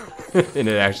 and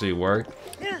it actually worked.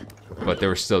 But there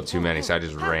were still too many, so I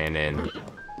just ran in.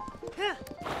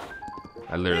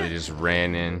 I literally just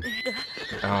ran in.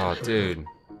 Oh, dude.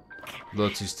 A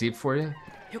little too steep for you?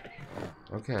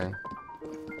 Okay.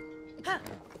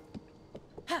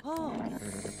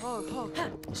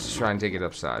 Let's try and take it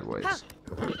up sideways.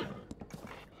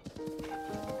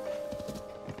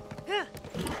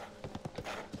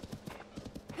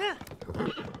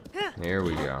 Here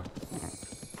we go.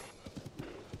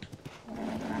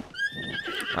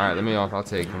 Alright, let me off. I'll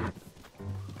take him.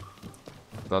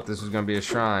 Thought this was gonna be a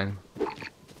shrine.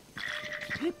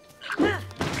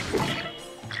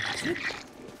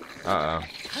 Uh-oh.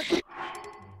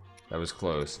 That was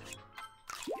close.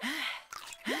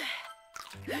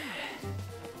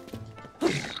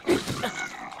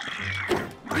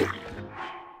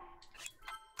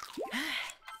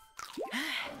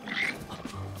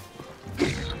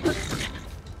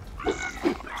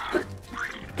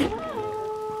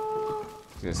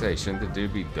 I was gonna say, shouldn't the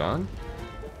dude be done?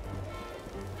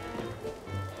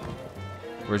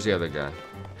 Where's the other guy?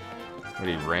 But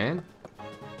he ran?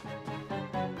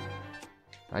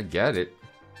 I get it.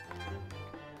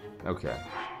 Okay.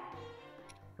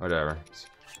 Whatever. It's a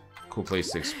cool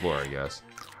place to explore, I guess.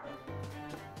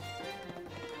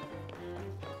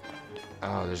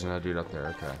 Oh, there's another dude up there.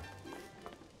 Okay.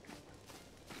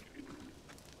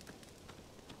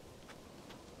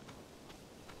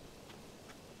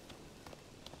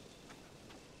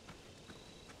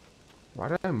 Why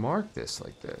did I mark this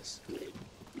like this?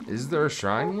 Is there a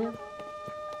shrine here?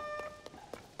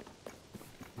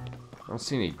 I don't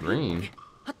see any green.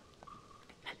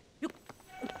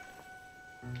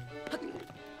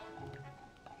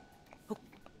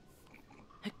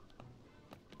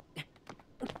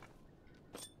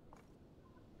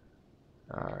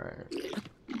 Alright.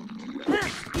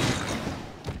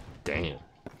 Damn.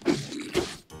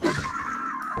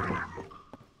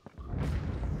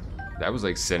 That was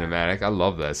like cinematic. I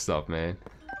love that stuff, man.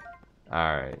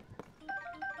 Alright.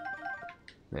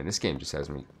 Man, this game just has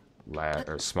me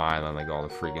smiling like all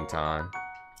the freaking time.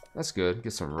 That's good.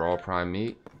 Get some raw prime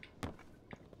meat.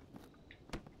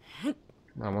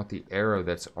 I want the arrow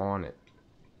that's on it.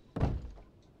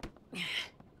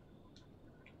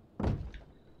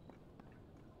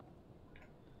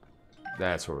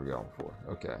 That's what we're going for.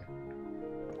 Okay.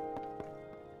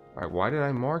 Alright, why did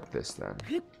I mark this then?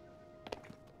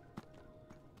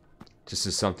 Just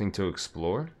as something to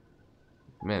explore?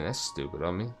 Man, that's stupid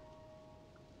of me.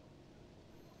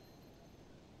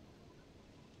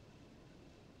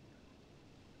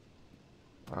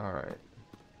 Alright.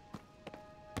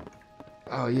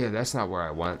 Oh yeah, that's not where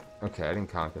I went. Okay, I didn't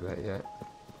conquer that yet.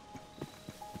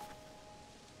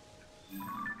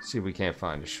 See if we can't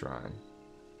find a shrine.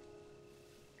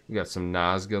 We got some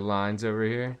Nazca lines over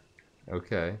here.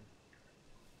 Okay.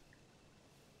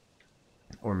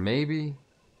 Or maybe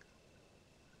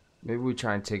we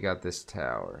try and take out this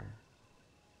tower.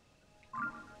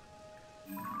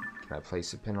 Can I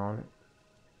place a pin on it?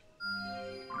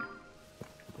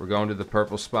 We're going to the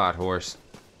purple spot, horse.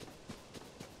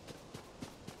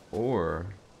 Or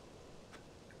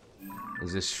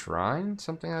is this shrine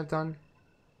something I've done?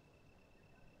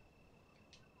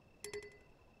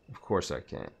 Of course I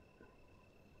can't.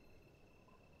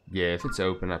 Yeah, if it's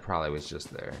open, I probably was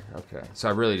just there. Okay, so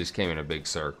I really just came in a big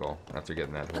circle after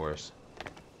getting that horse.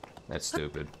 That's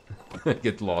stupid.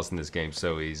 Get lost in this game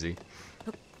so easy.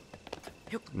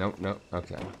 Nope, nope,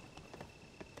 okay.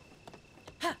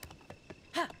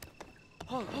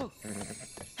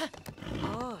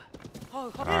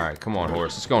 Alright, come on,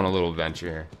 horse. Let's go on a little adventure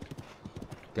here.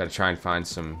 Gotta try and find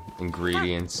some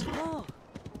ingredients.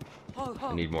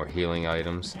 I need more healing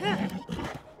items.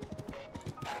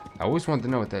 I always wanted to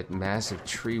know what that massive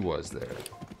tree was there.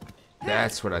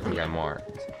 That's what I think I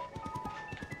marked.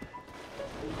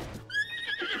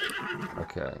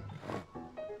 Okay.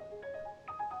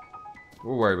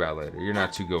 We'll worry about it later. You're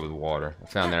not too good with water. I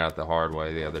found that out the hard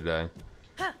way the other day.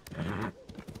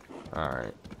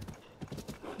 Alright.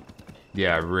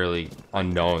 Yeah, I really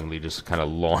unknowingly just kind of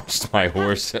launched my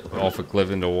horse off a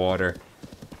cliff into water.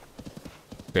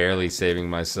 Barely saving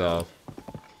myself.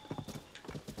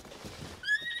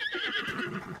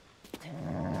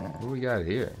 What do we got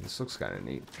here? This looks kind of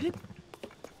neat.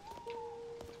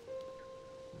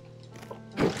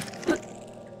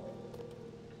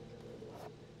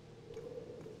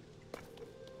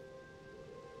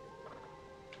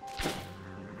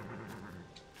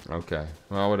 Okay,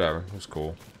 well, whatever. It was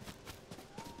cool.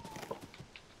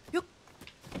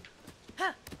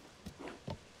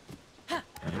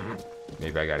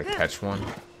 Maybe I gotta catch one.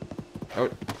 Oh.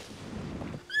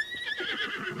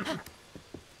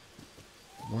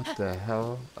 What the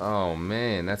hell? Oh,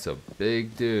 man, that's a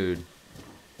big dude.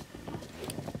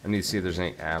 I need to see if there's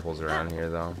any apples around here,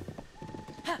 though.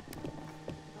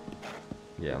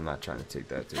 Yeah, I'm not trying to take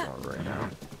that dude on right now.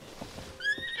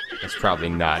 That's probably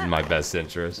not in my best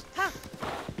interest.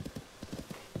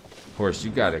 Horse, you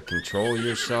gotta control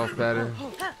yourself better.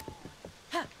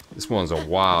 This one's a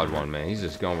wild one, man. He's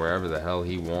just going wherever the hell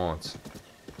he wants.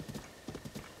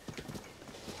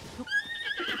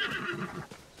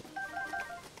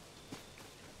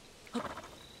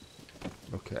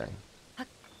 Okay.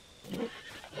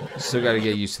 Still gotta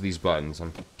get used to these buttons.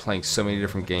 I'm playing so many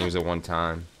different games at one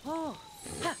time.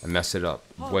 I mess it up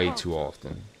way too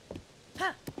often.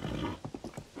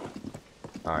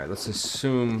 Alright, let's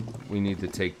assume we need to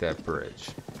take that bridge.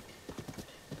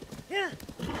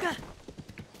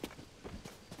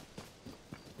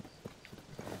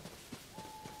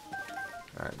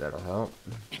 Alright, that'll help.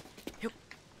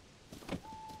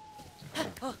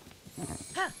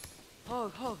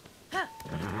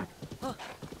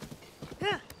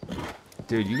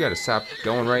 Dude, you gotta stop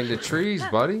going right into trees,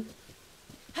 buddy.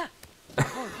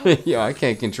 Yo, I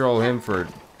can't control him for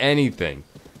anything.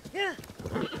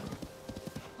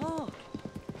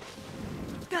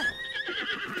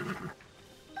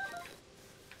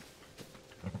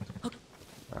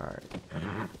 Alright.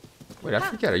 Wait, I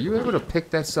forget. Are you able to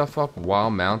pick that stuff up while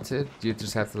mounted? Do you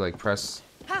just have to, like, press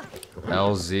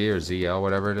LZ or ZL,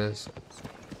 whatever it is?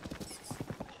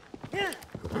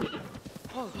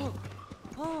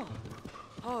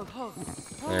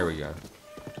 There we go.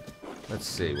 Let's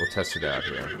see. We'll test it out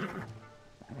here.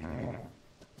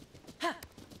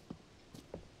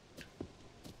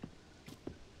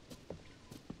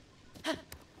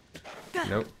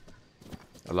 Nope.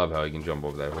 I love how he can jump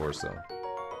over that horse, though.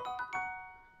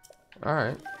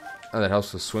 Alright. Oh, that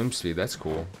helps with swim speed. That's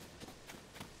cool.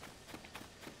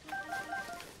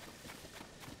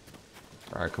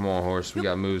 Alright, come on, horse. We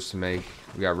got moves to make.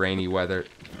 We got rainy weather.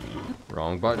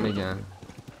 Wrong button again.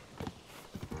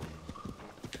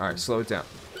 Alright, slow it down.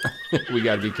 We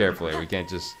gotta be careful here. We can't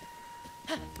just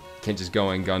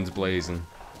go in guns blazing.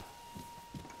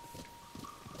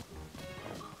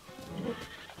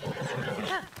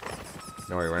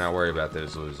 Don't worry, we're not worried about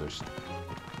those losers.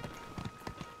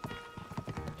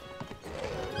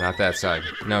 Not that side.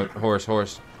 No, horse,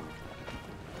 horse.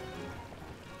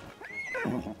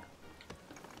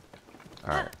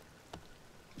 Alright.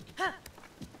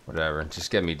 Whatever,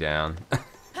 just get me down.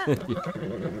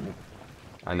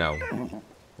 I know.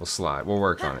 We'll slide. We'll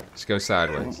work on it. Just go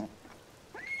sideways.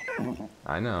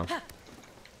 I know.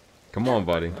 Come on,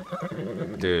 buddy.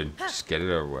 Dude, just get it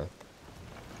over with.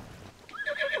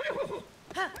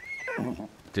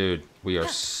 Dude, we are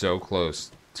so close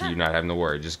to you not having to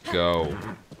worry. Just go.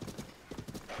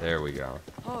 There we go.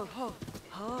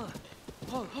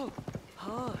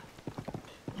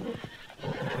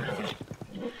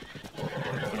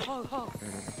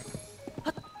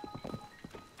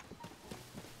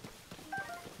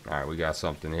 Alright, we got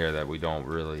something here that we don't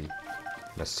really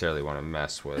necessarily want to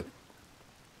mess with.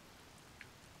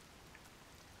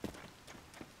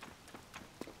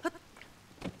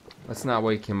 Let's not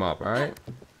wake him up, alright?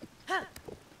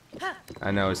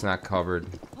 I know it's not covered.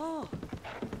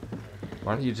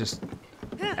 Why don't you just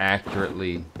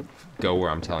accurately go where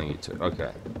I'm telling you to?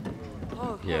 Okay.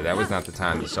 Yeah, that was not the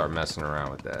time to start messing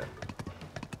around with that.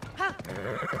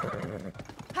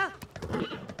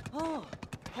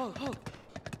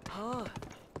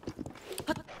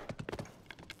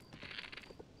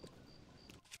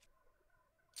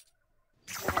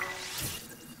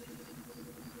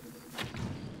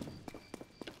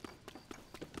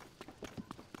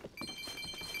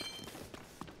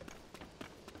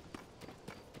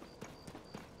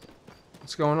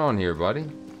 What's going on here, buddy?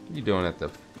 What are you doing at the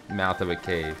mouth of a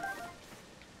cave?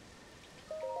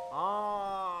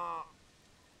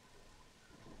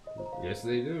 Yes,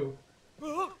 they do.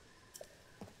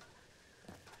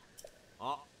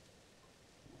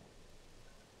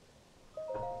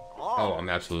 Oh, I'm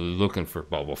absolutely looking for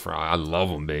Bubble Fry. I love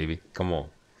them, baby. Come on.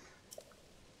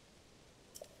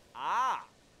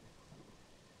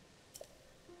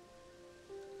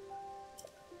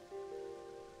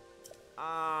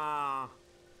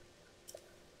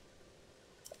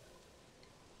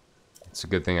 It's a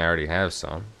good thing I already have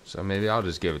some, so maybe I'll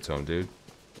just give it to him, dude.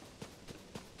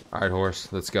 Alright, horse,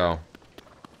 let's go.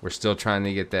 We're still trying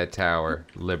to get that tower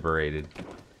liberated.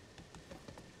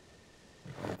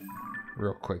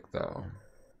 Real quick, though.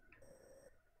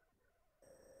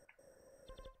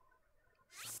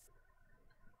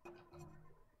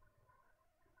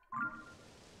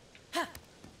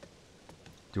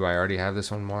 Do I already have this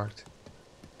one marked?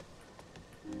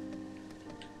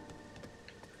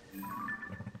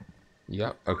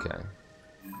 Yep, okay.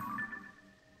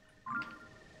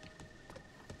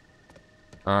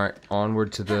 Alright,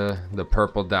 onward to the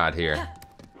purple dot here.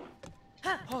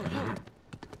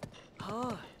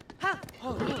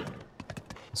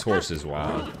 This horse is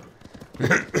wild.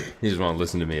 He doesn't want to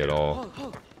listen to me at all.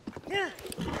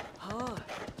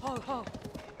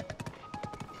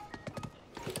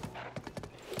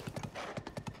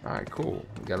 Alright, cool.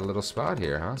 We got a little spot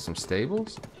here, huh? Some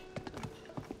stables?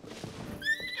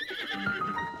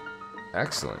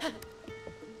 Excellent.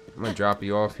 I'm gonna drop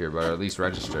you off here, but at least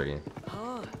register you.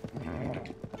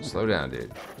 Slow down,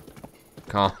 dude.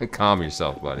 Calm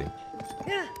yourself, buddy.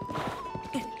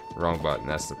 Wrong button,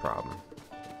 that's the problem.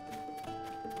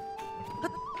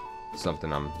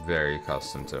 Something I'm very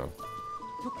accustomed to.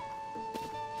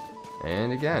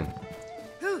 And again.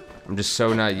 I'm just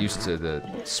so not used to the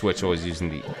Switch always using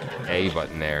the A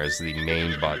button there as the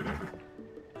main button.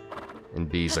 And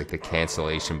B is like the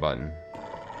cancellation button.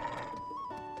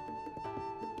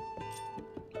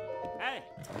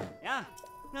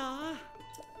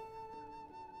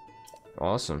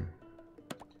 Awesome.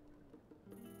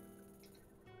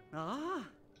 Ah.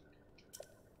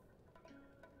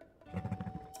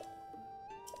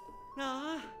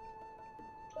 Ah.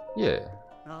 Yeah.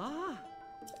 Ah.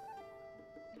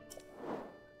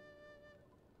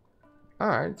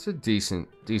 Alright, it's a decent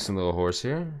little horse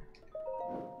here.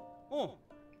 Oh.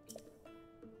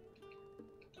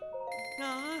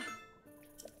 Ah.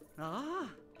 Ah.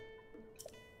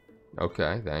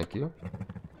 Okay, thank you.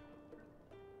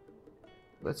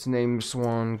 Let's name this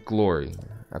one Glory,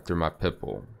 after my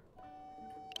pitbull.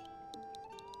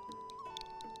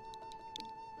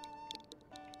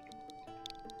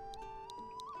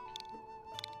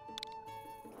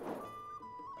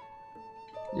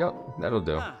 Yep, that'll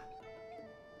do. Ah.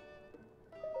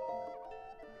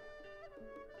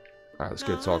 Alright, let's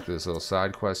go talk to this little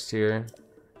side quest here.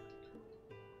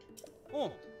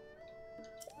 Oh.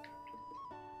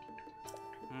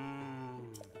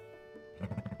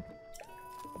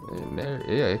 And there,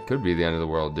 yeah, it could be the end of the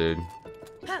world, dude.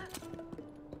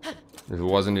 If it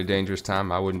wasn't a dangerous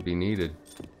time, I wouldn't be needed.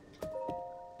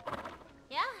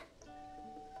 Yeah.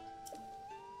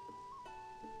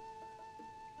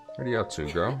 What are you up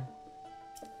to, girl?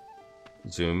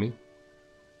 Zoomy.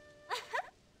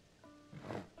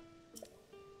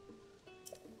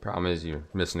 Problem is you're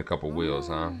missing a couple wheels,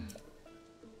 huh?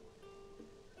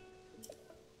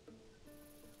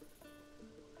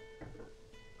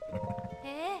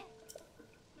 Eh.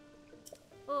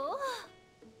 Oh.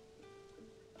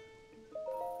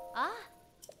 Ah.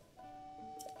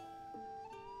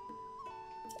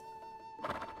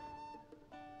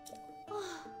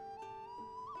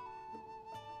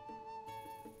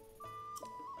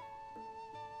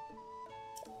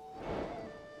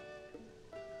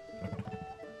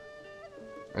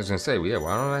 I was gonna say, well, yeah,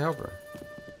 why don't I help her?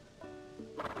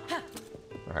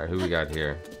 Alright, who we got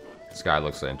here? This guy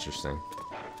looks interesting.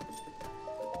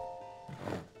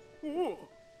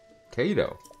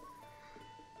 Kato.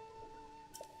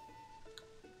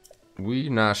 We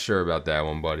not sure about that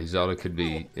one, buddy. Zelda could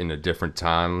be in a different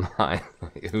timeline.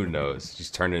 Who knows? She's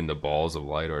turning into balls of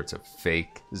light, or it's a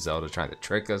fake Zelda trying to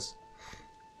trick us.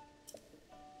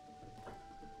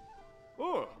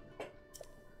 Oh.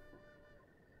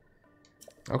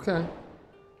 Okay.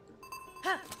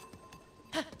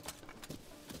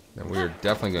 Then we're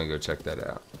definitely gonna go check that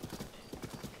out.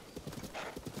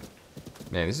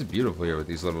 Man, this is beautiful here with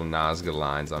these little Nazca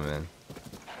lines I'm in.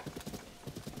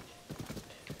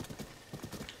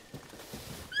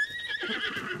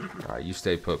 Alright, you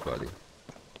stay put, buddy.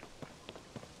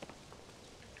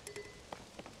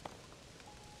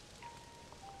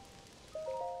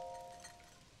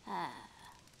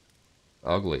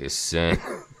 Ugly as sin.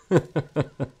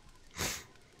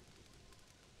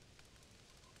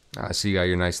 I see you got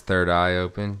your nice third eye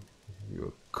open.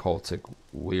 You occultic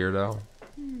weirdo.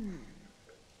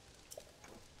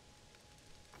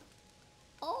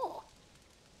 Oh.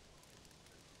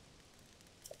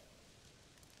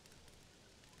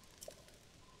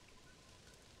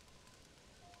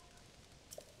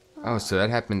 Oh, so that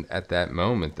happened at that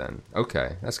moment then.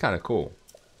 Okay, that's kind of cool.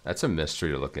 That's a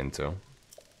mystery to look into.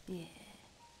 Yeah.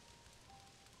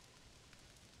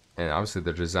 And obviously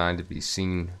they're designed to be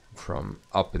seen from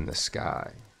up in the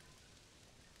sky.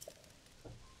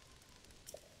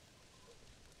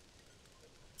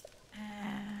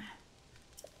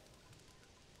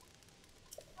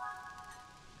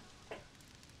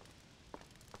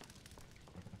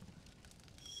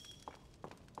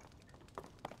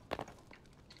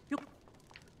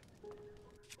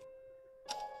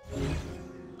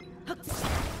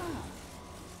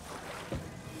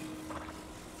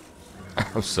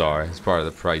 I'm sorry, it's part of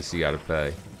the price you gotta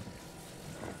pay.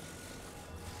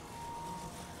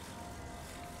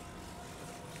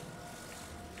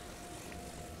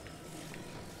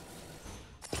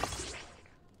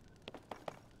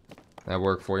 That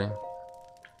work for you?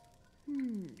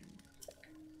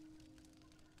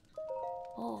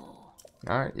 Oh.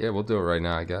 Alright, yeah, we'll do it right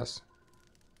now, I guess.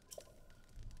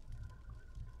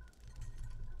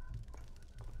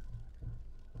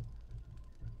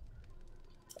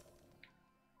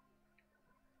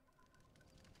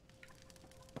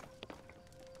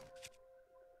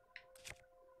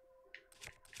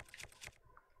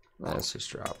 Let's just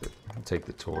drop it. I'll take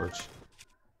the torch.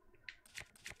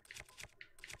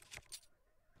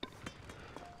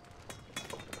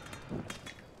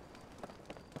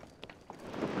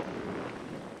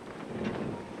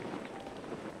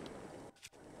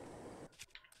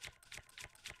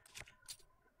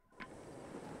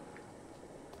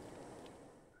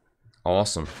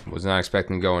 Awesome. Was not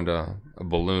expecting to go into a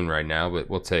balloon right now, but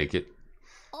we'll take it.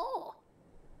 Oh.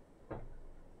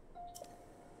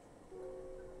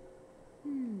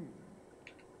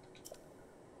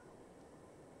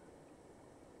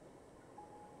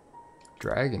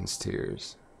 Dragon's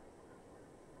tears.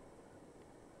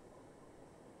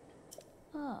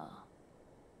 Oh.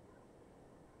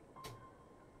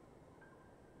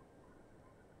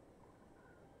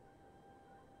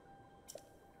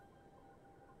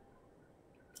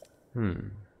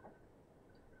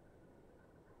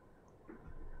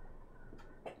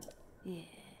 Yeah.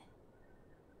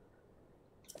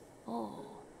 Oh.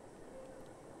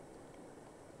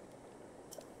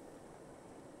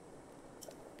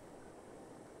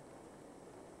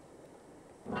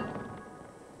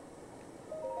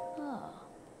 Oh.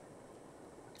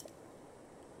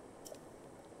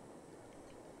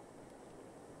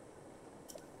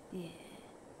 Yeah.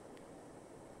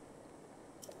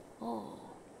 Oh.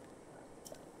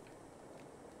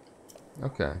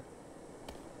 Okay.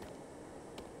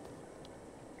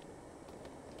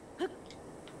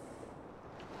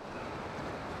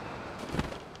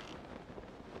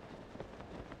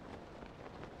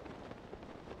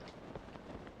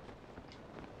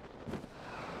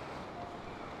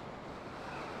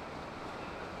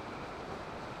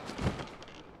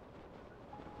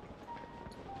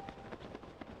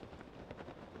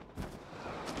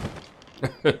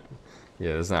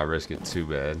 Yeah, let's not risk it too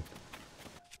bad.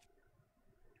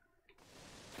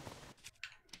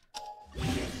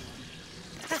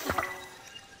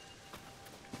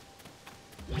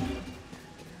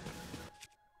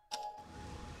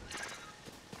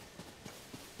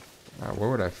 Where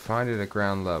would I find it at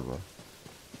ground level?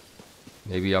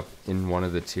 Maybe up in one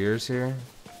of the tiers here?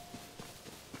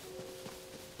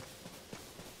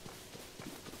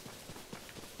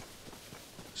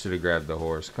 Should have grabbed the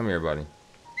horse. Come here, buddy.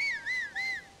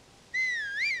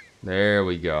 There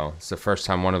we go. It's the first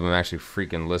time one of them actually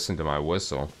freaking listened to my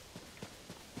whistle.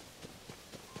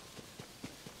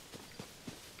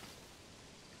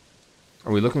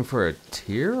 Are we looking for a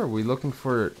tier or are we looking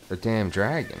for a damn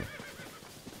dragon?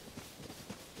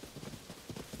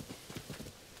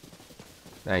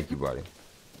 Thank you, buddy.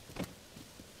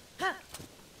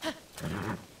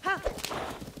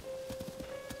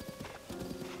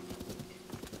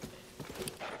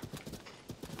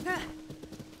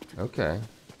 Okay.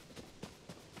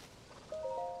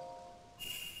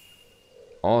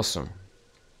 Awesome.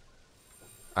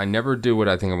 I never do what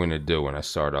I think I'm going to do when I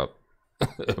start up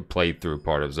a playthrough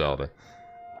part of Zelda.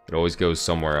 It always goes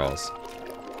somewhere else.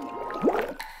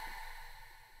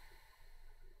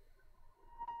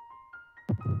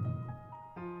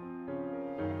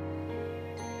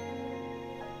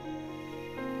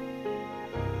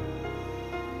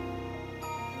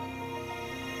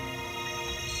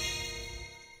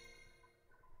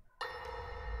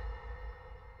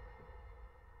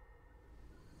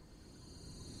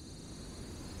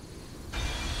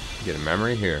 Get a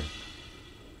memory here.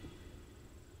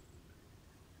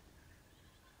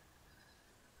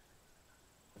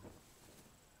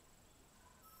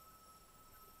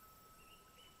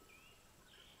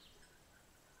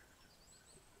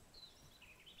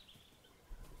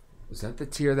 Was that the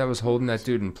tear that was holding that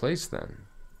dude in place then?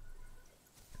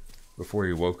 Before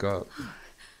he woke up.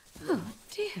 Oh,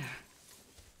 dear.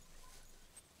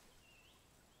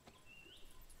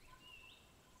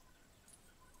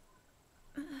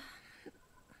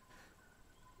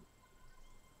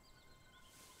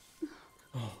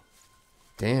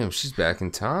 Damn, she's back in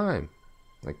time.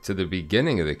 Like to the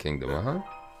beginning of the kingdom, huh?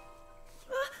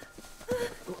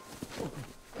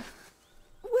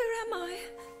 Where am I?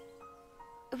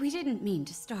 We didn't mean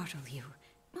to startle you.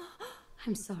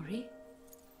 I'm sorry.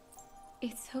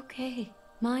 It's okay.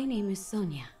 My name is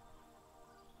Sonia.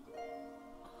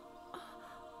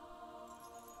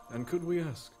 And could we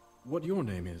ask what your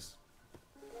name is?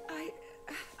 I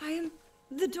am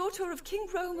the daughter of King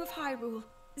Rome of Hyrule,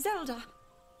 Zelda.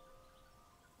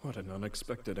 What an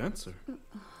unexpected answer.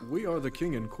 We are the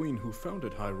king and queen who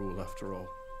founded Hyrule, after all.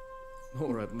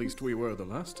 Or at least we were the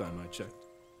last time I checked.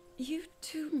 You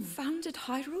two founded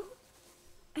Hyrule?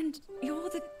 And you're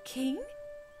the king?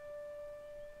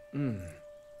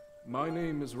 My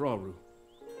name is Rauru,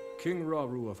 King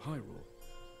Rauru of Hyrule.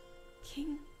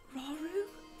 King Rauru?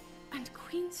 And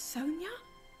Queen Sonia?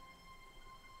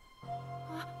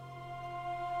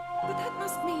 But that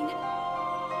must mean...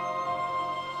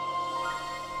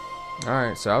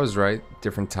 Alright, so I was right.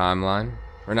 Different timeline.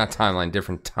 Or not timeline,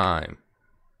 different time.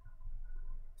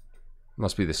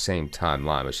 Must be the same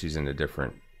timeline, but she's in a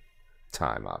different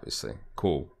time, obviously.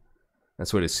 Cool.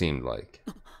 That's what it seemed like.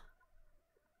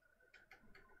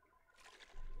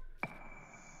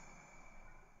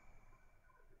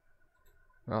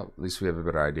 Well, at least we have a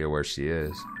better idea where she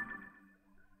is.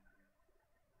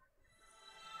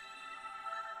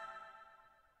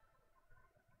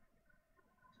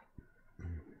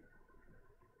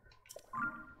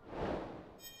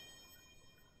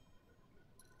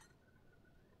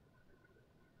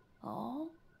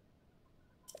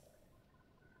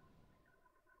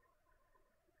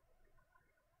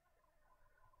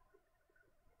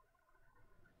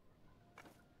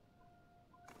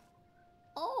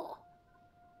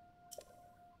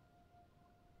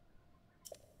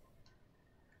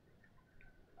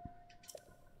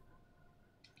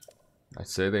 I'd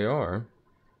say they are.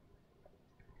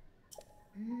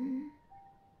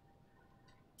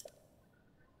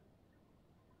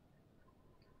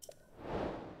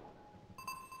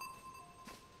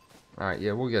 Alright,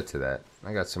 yeah, we'll get to that.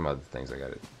 I got some other things I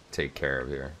gotta take care of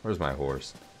here. Where's my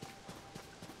horse?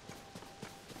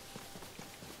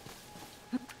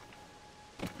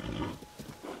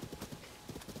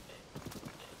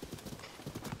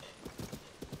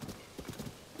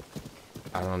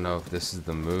 I don't know if this is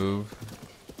the move.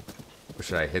 Or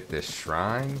should I hit this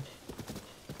shrine?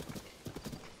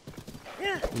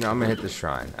 You know, I'm gonna hit the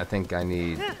shrine. I think I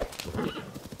need...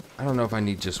 I don't know if I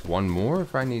need just one more or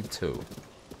if I need two.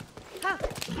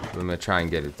 But I'm gonna try and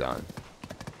get it done.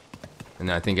 And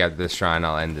then I think after this shrine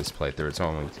I'll end this playthrough. It's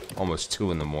only almost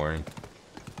 2 in the morning.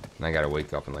 And I gotta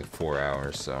wake up in like 4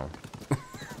 hours, so...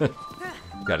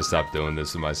 Gotta stop doing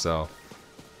this to myself.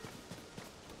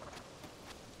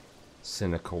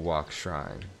 Sinikawak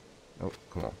Shrine. Oh,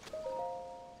 come on.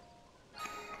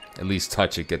 At least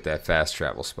touch it, get that fast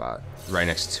travel spot. Right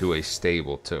next to a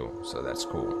stable, too. So that's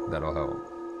cool. That'll help.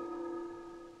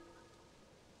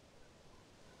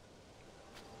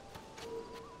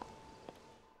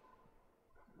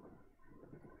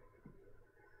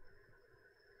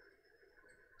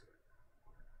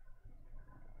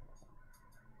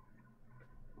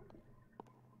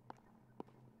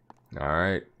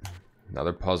 Alright.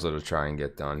 Another puzzle to try and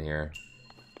get done here.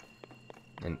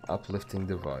 An uplifting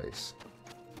device.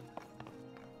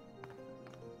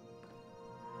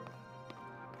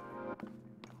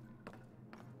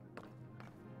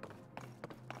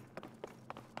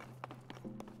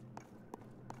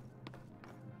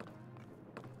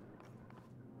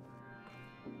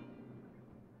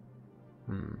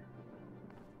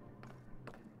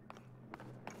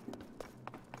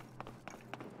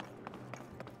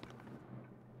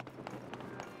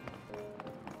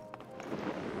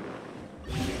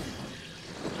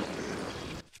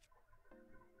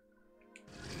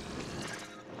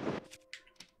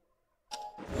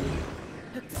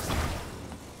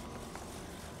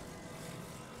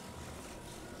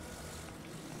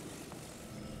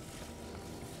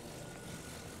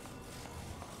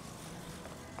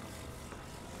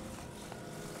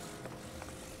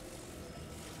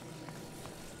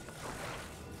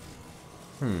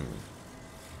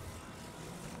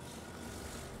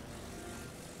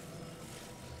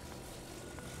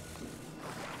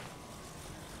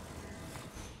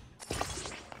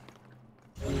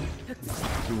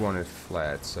 You wanted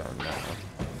flat, so no.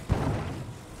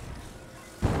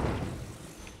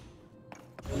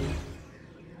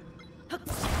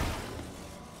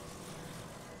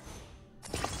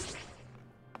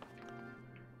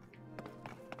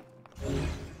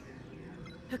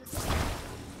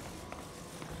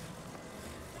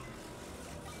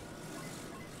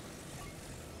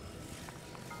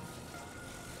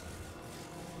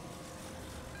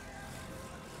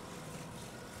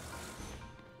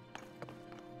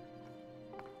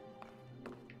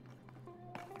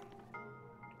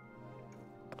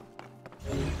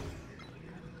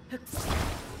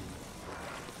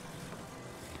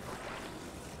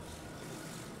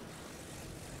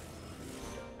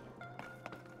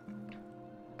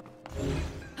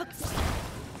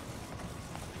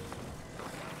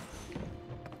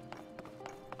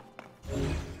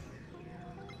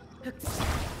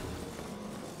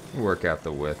 Work out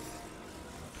the width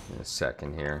in a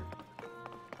second here.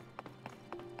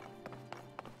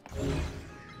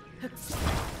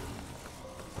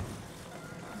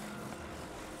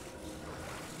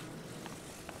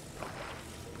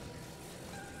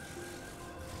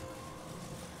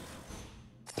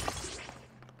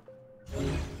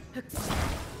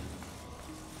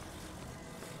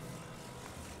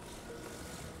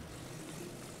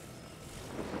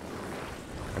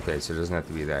 Okay, so it doesn't have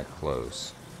to be that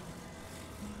close.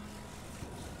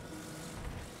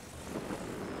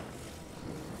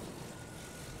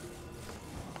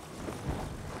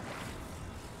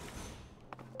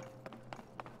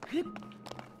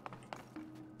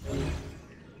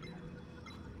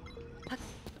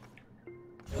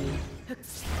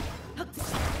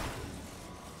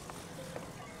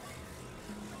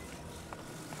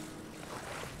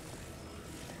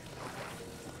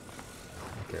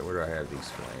 Okay, where do I have these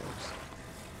flames?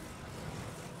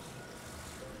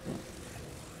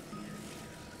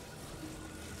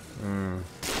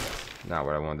 Not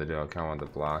what I wanted to do. I kind of wanted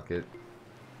to block it.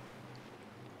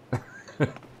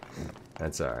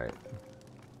 That's alright.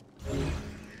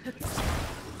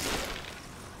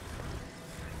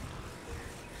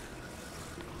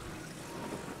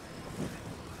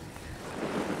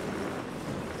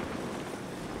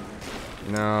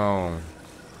 No.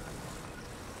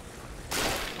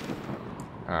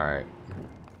 Alright.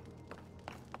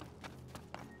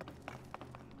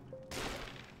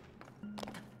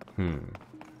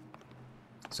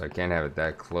 So I can't have it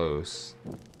that close.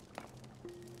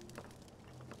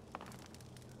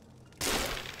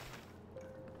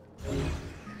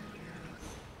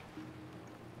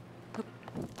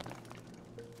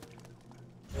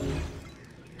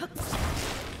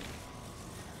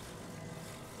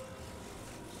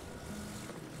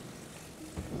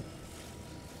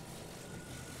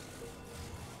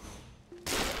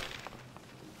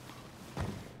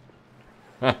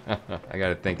 I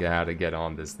gotta think of how to get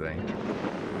on this thing.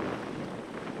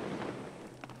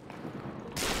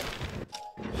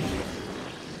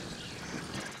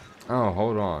 Oh,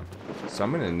 hold on. So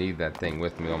I'm gonna need that thing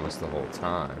with me almost the whole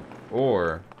time.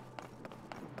 Or...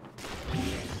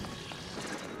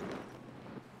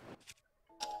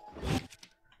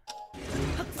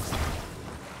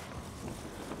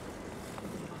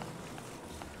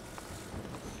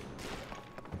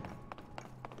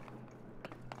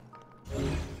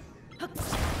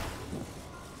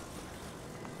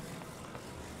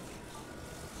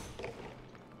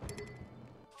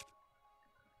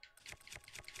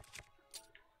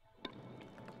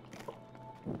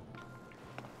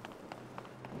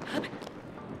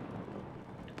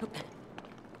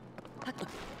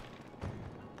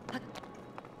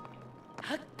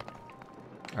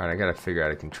 Alright, I gotta figure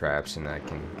out a contraption that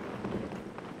can...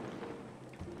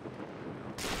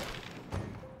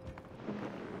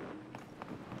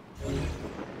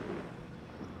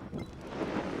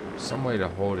 some way to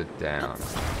hold it down.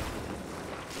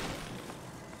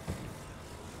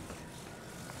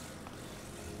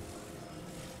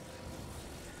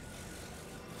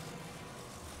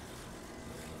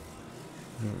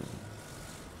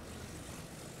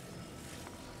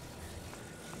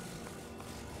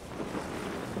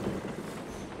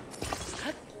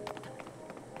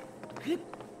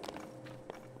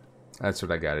 That's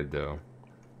what I gotta do.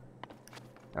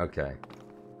 Okay.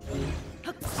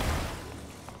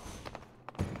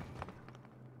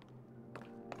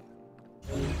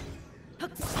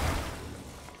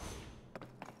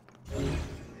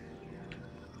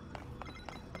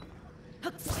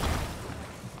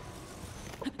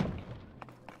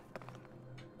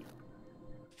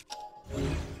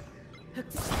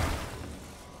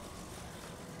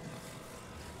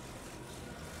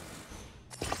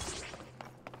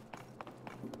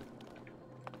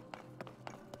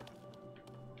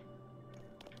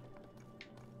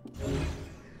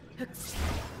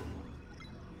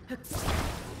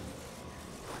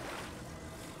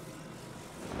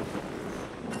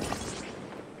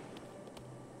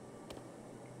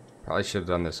 Probably should have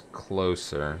done this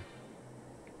closer.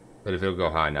 But if it'll go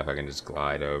high enough, I can just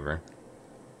glide over.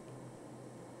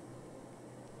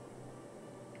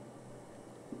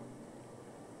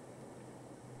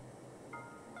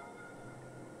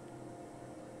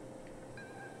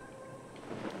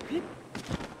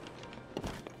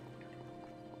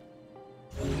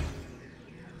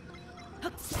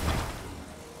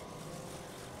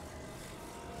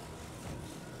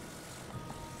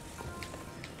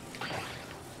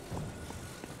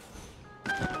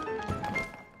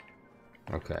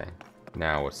 Okay,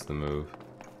 now what's the move?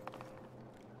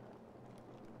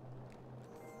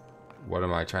 What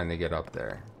am I trying to get up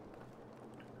there?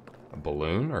 A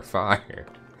balloon or fire?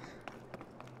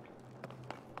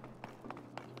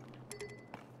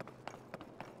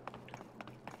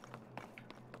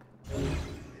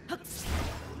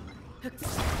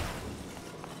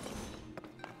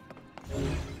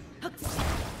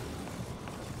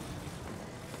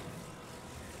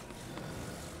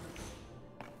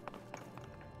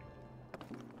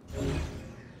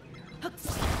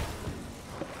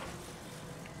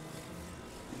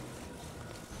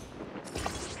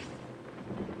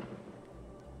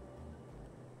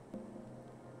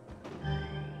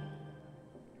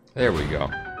 There we go.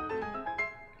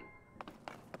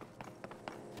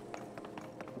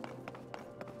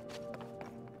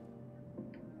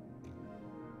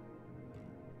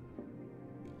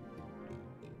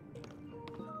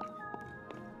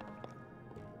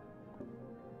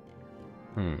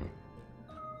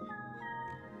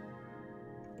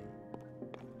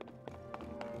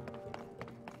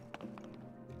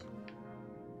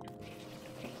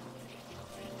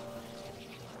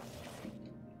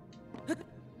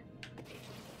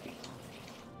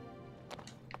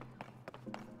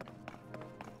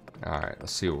 Alright,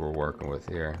 let's see what we're working with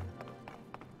here.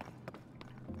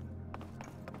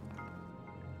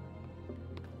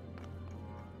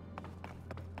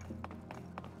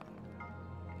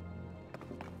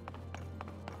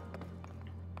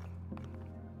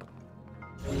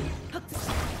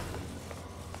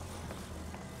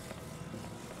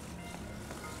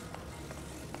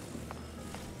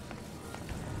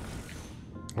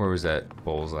 Where was that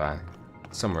bullseye?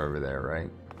 Somewhere over there,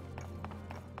 right?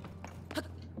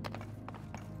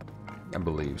 I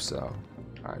believe so.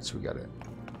 Alright, so we gotta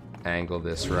angle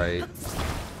this right.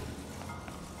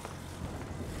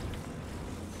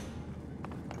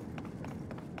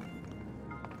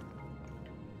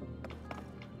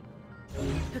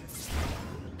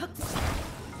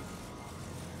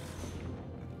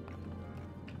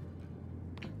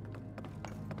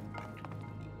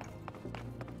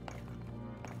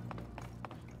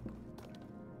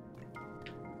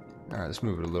 Alright, let's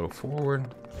move it a little forward.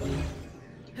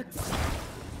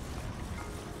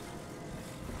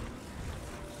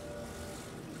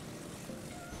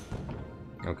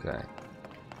 Okay.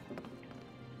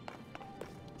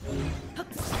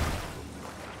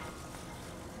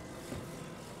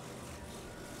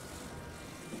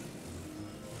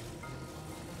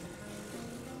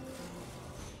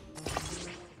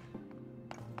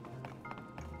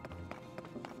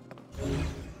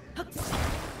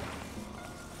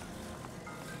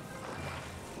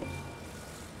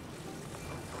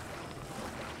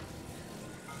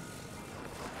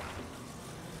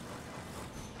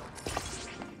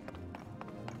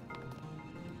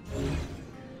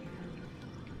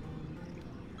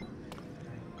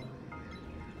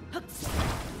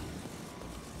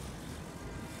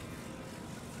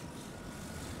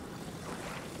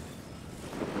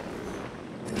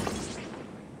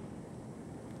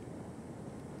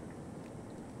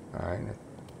 Alright, I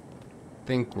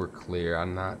think we're clear.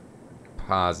 I'm not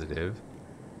positive.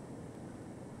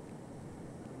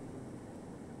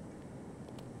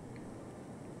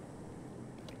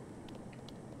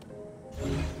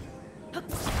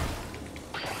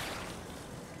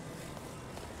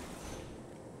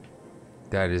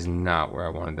 That is not where I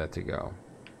wanted that to go.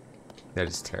 That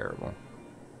is terrible.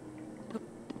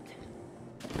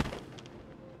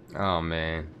 Oh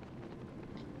man.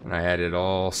 And I had it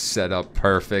all set up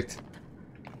perfect.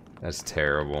 That's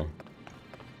terrible.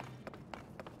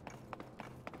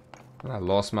 And I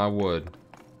lost my wood.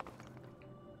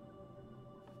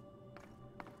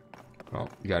 Oh,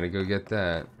 gotta go get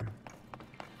that.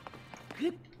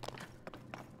 You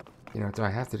know, do I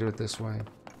have to do it this way?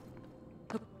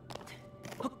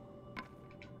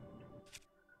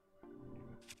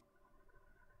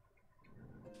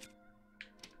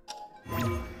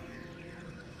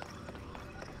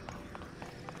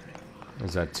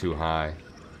 Is that too high?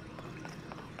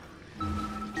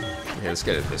 Yeah, let's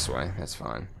get it this way. That's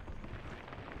fine.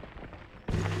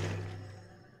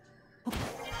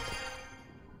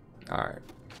 Alright.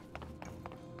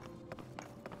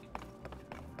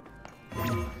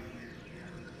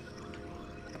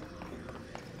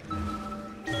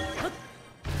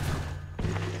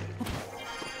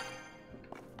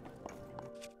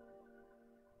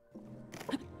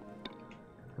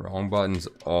 Wrong buttons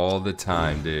all the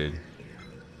time, dude.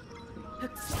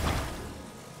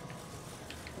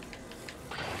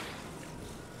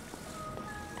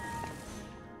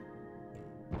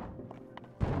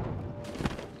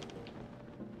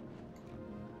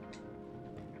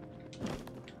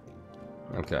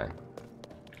 Okay.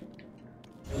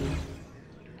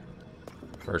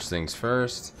 First things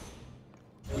first.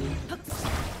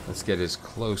 Let's get as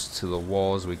close to the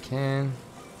wall as we can.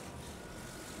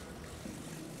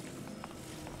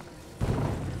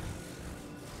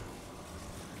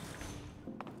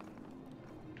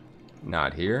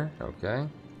 Not here, okay.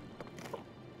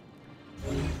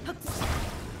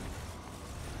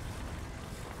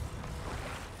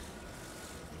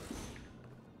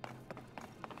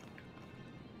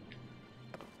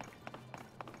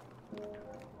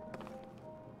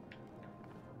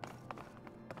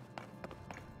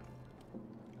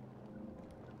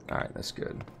 Alright, that's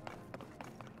good.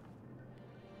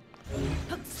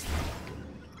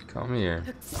 Come here.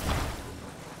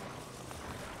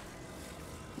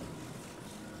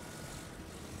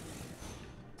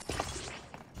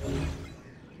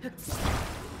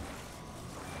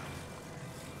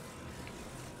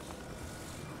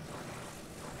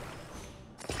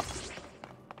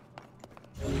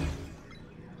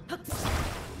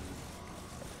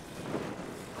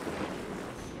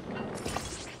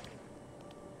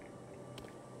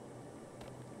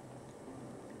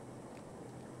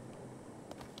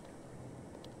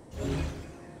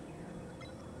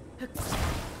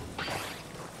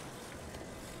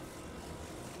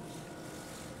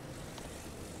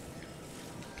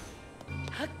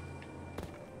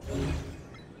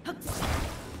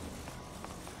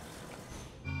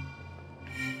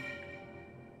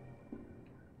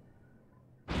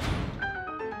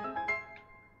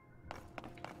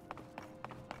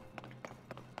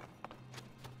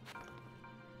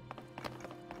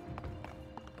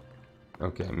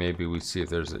 Okay, maybe we see if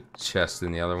there's a chest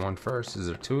in the other one first. Is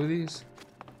there two of these?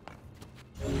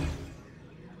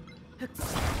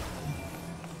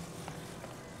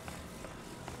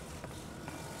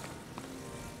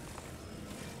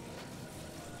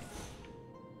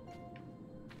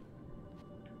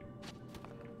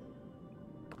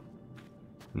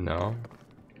 No.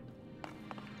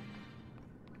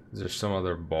 Is there some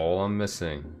other ball I'm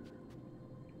missing?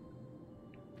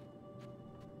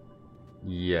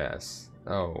 Yes.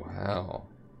 Oh, hell.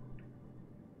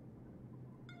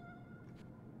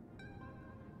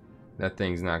 That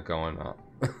thing's not going up.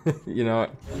 You know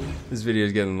what? This video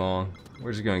is getting long.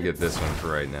 We're just gonna get this one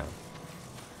for right now.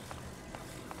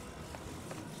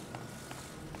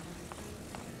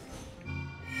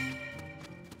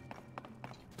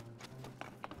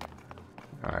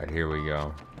 Alright, here we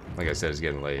go. Like I said, it's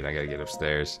getting late. I gotta get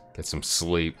upstairs. Get some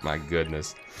sleep. My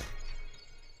goodness.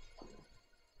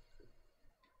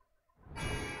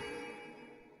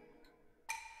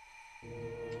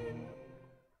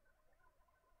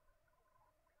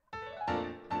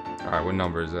 Alright, what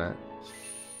number is that?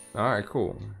 Alright,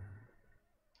 cool.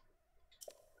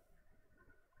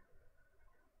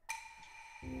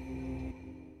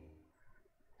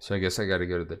 So I guess I gotta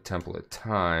go to the Temple of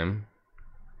Time.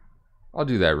 I'll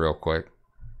do that real quick.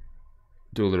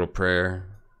 Do a little prayer.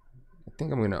 I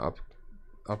think I'm gonna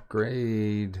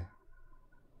upgrade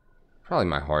probably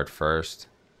my heart first.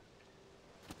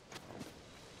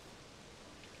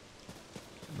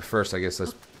 But first, I guess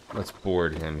let's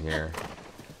board him here.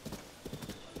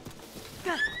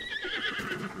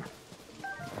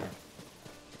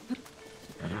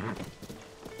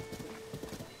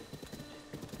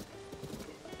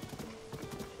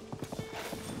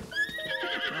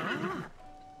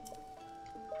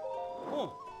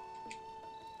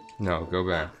 No, go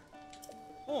back.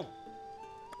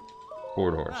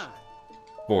 Board horse.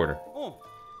 Border.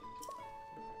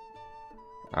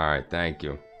 Alright, thank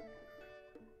you.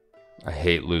 I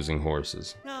hate losing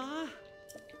horses. No,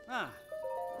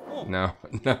 no.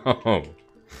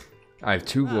 I have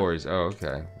two glories. Oh,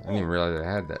 okay. I didn't even realize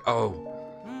I had that. Oh,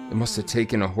 it must have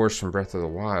taken a horse from Breath of the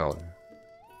Wild.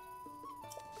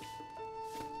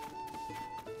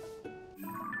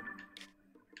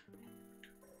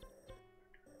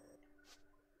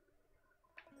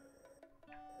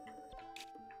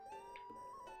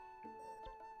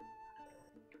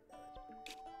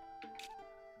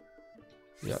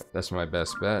 Yep, that's my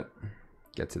best bet.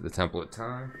 Get to the Temple of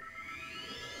Time.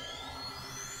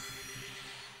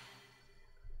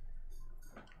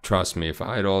 Trust me, if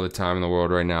I had all the time in the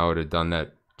world right now, I would have done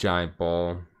that giant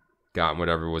ball, gotten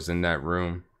whatever was in that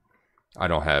room. I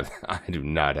do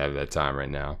not have that time right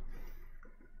now.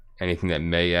 Anything that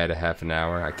may add a half an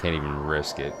hour, I can't even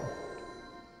risk it.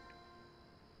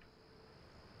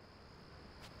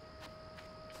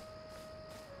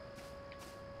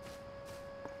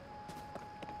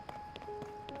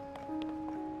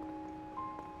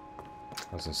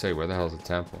 I was gonna say, where the hell's the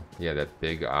temple? Yeah, that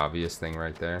big obvious thing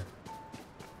right there.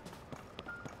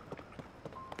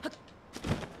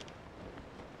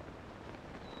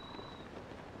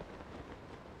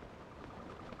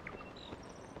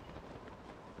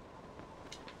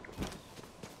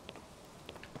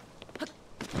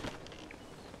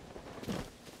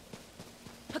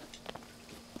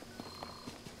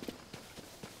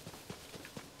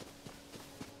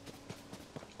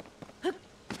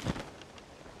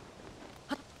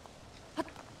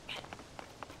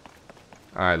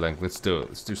 Alright, Link, let's do it.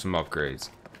 Let's do some upgrades.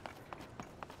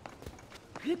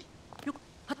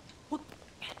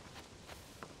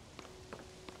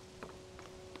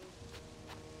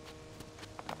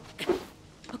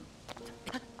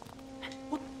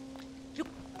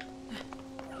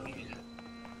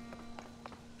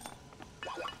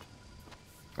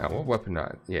 Now, what weapon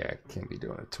not? Yeah, can't be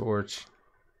doing a torch.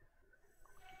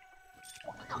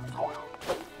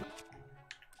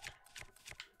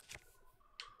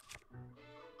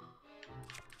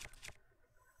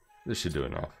 This should do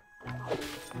enough.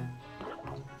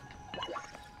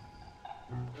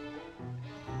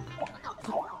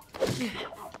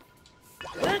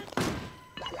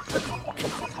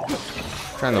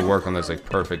 Trying to work on those like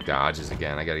perfect dodges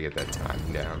again. I gotta get that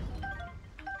timing down.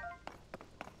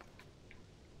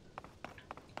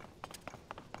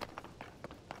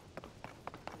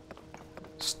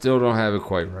 Still don't have it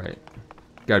quite right.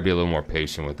 Gotta be a little more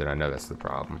patient with it. I know that's the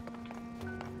problem.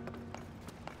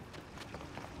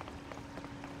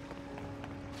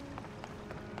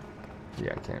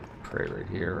 Yeah, I can't pray right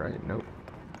here, right? Nope.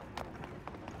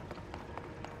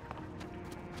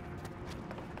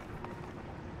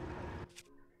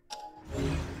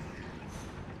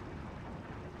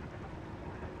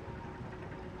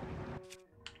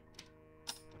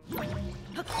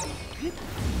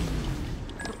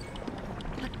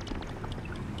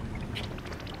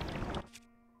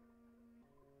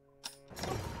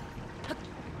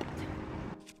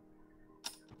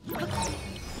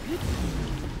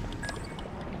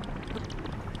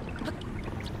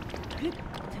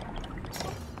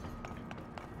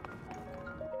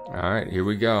 Alright, here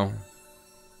we go.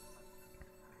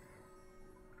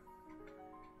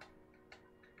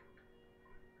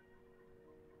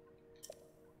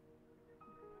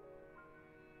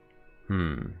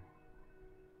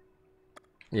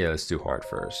 Yeah, let's do hard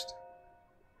first.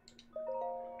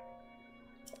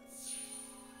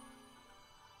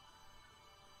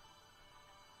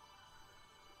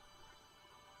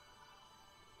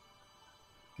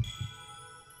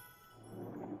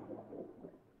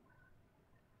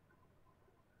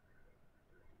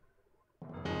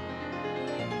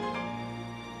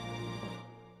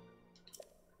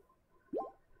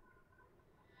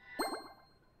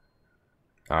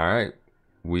 Alright,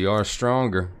 we are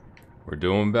stronger. We're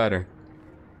doing better.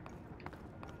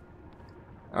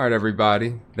 Alright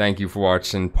everybody, thank you for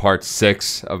watching part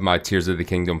 6 of my Tears of the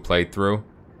Kingdom playthrough.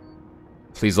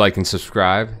 Please like and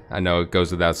subscribe. I know it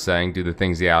goes without saying, do the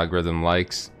things the algorithm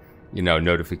likes. You know,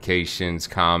 notifications,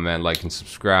 comment, like and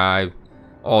subscribe.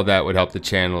 All that would help the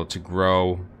channel to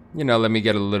grow. You know, let me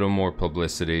get a little more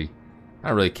publicity. I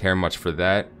don't really care much for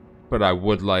that, but I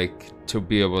would like to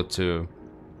be able to,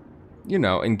 you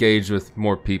know, engage with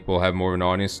more people, have more of an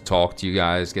audience, talk to you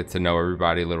guys, get to know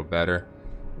everybody a little better,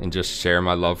 and just share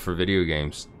my love for video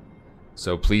games.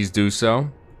 So please do so.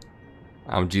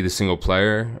 I'm G the Single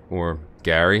Player, or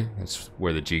Gary, that's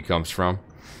where the G comes from.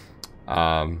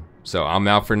 So I'm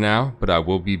out for now, but I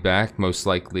will be back most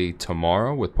likely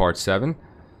tomorrow with part 7.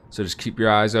 So just keep your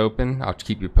eyes open. I'll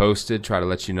keep you posted, try to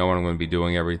let you know when I'm going to be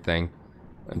doing everything.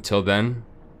 Until then,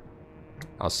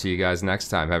 I'll see you guys next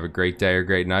time. Have a great day or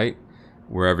great night,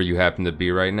 wherever you happen to be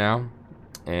right now.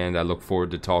 And I look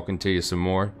forward to talking to you some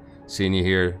more, seeing you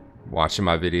here, watching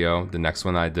my video, the next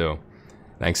one I do.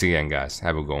 Thanks again, guys.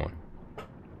 Have a good one.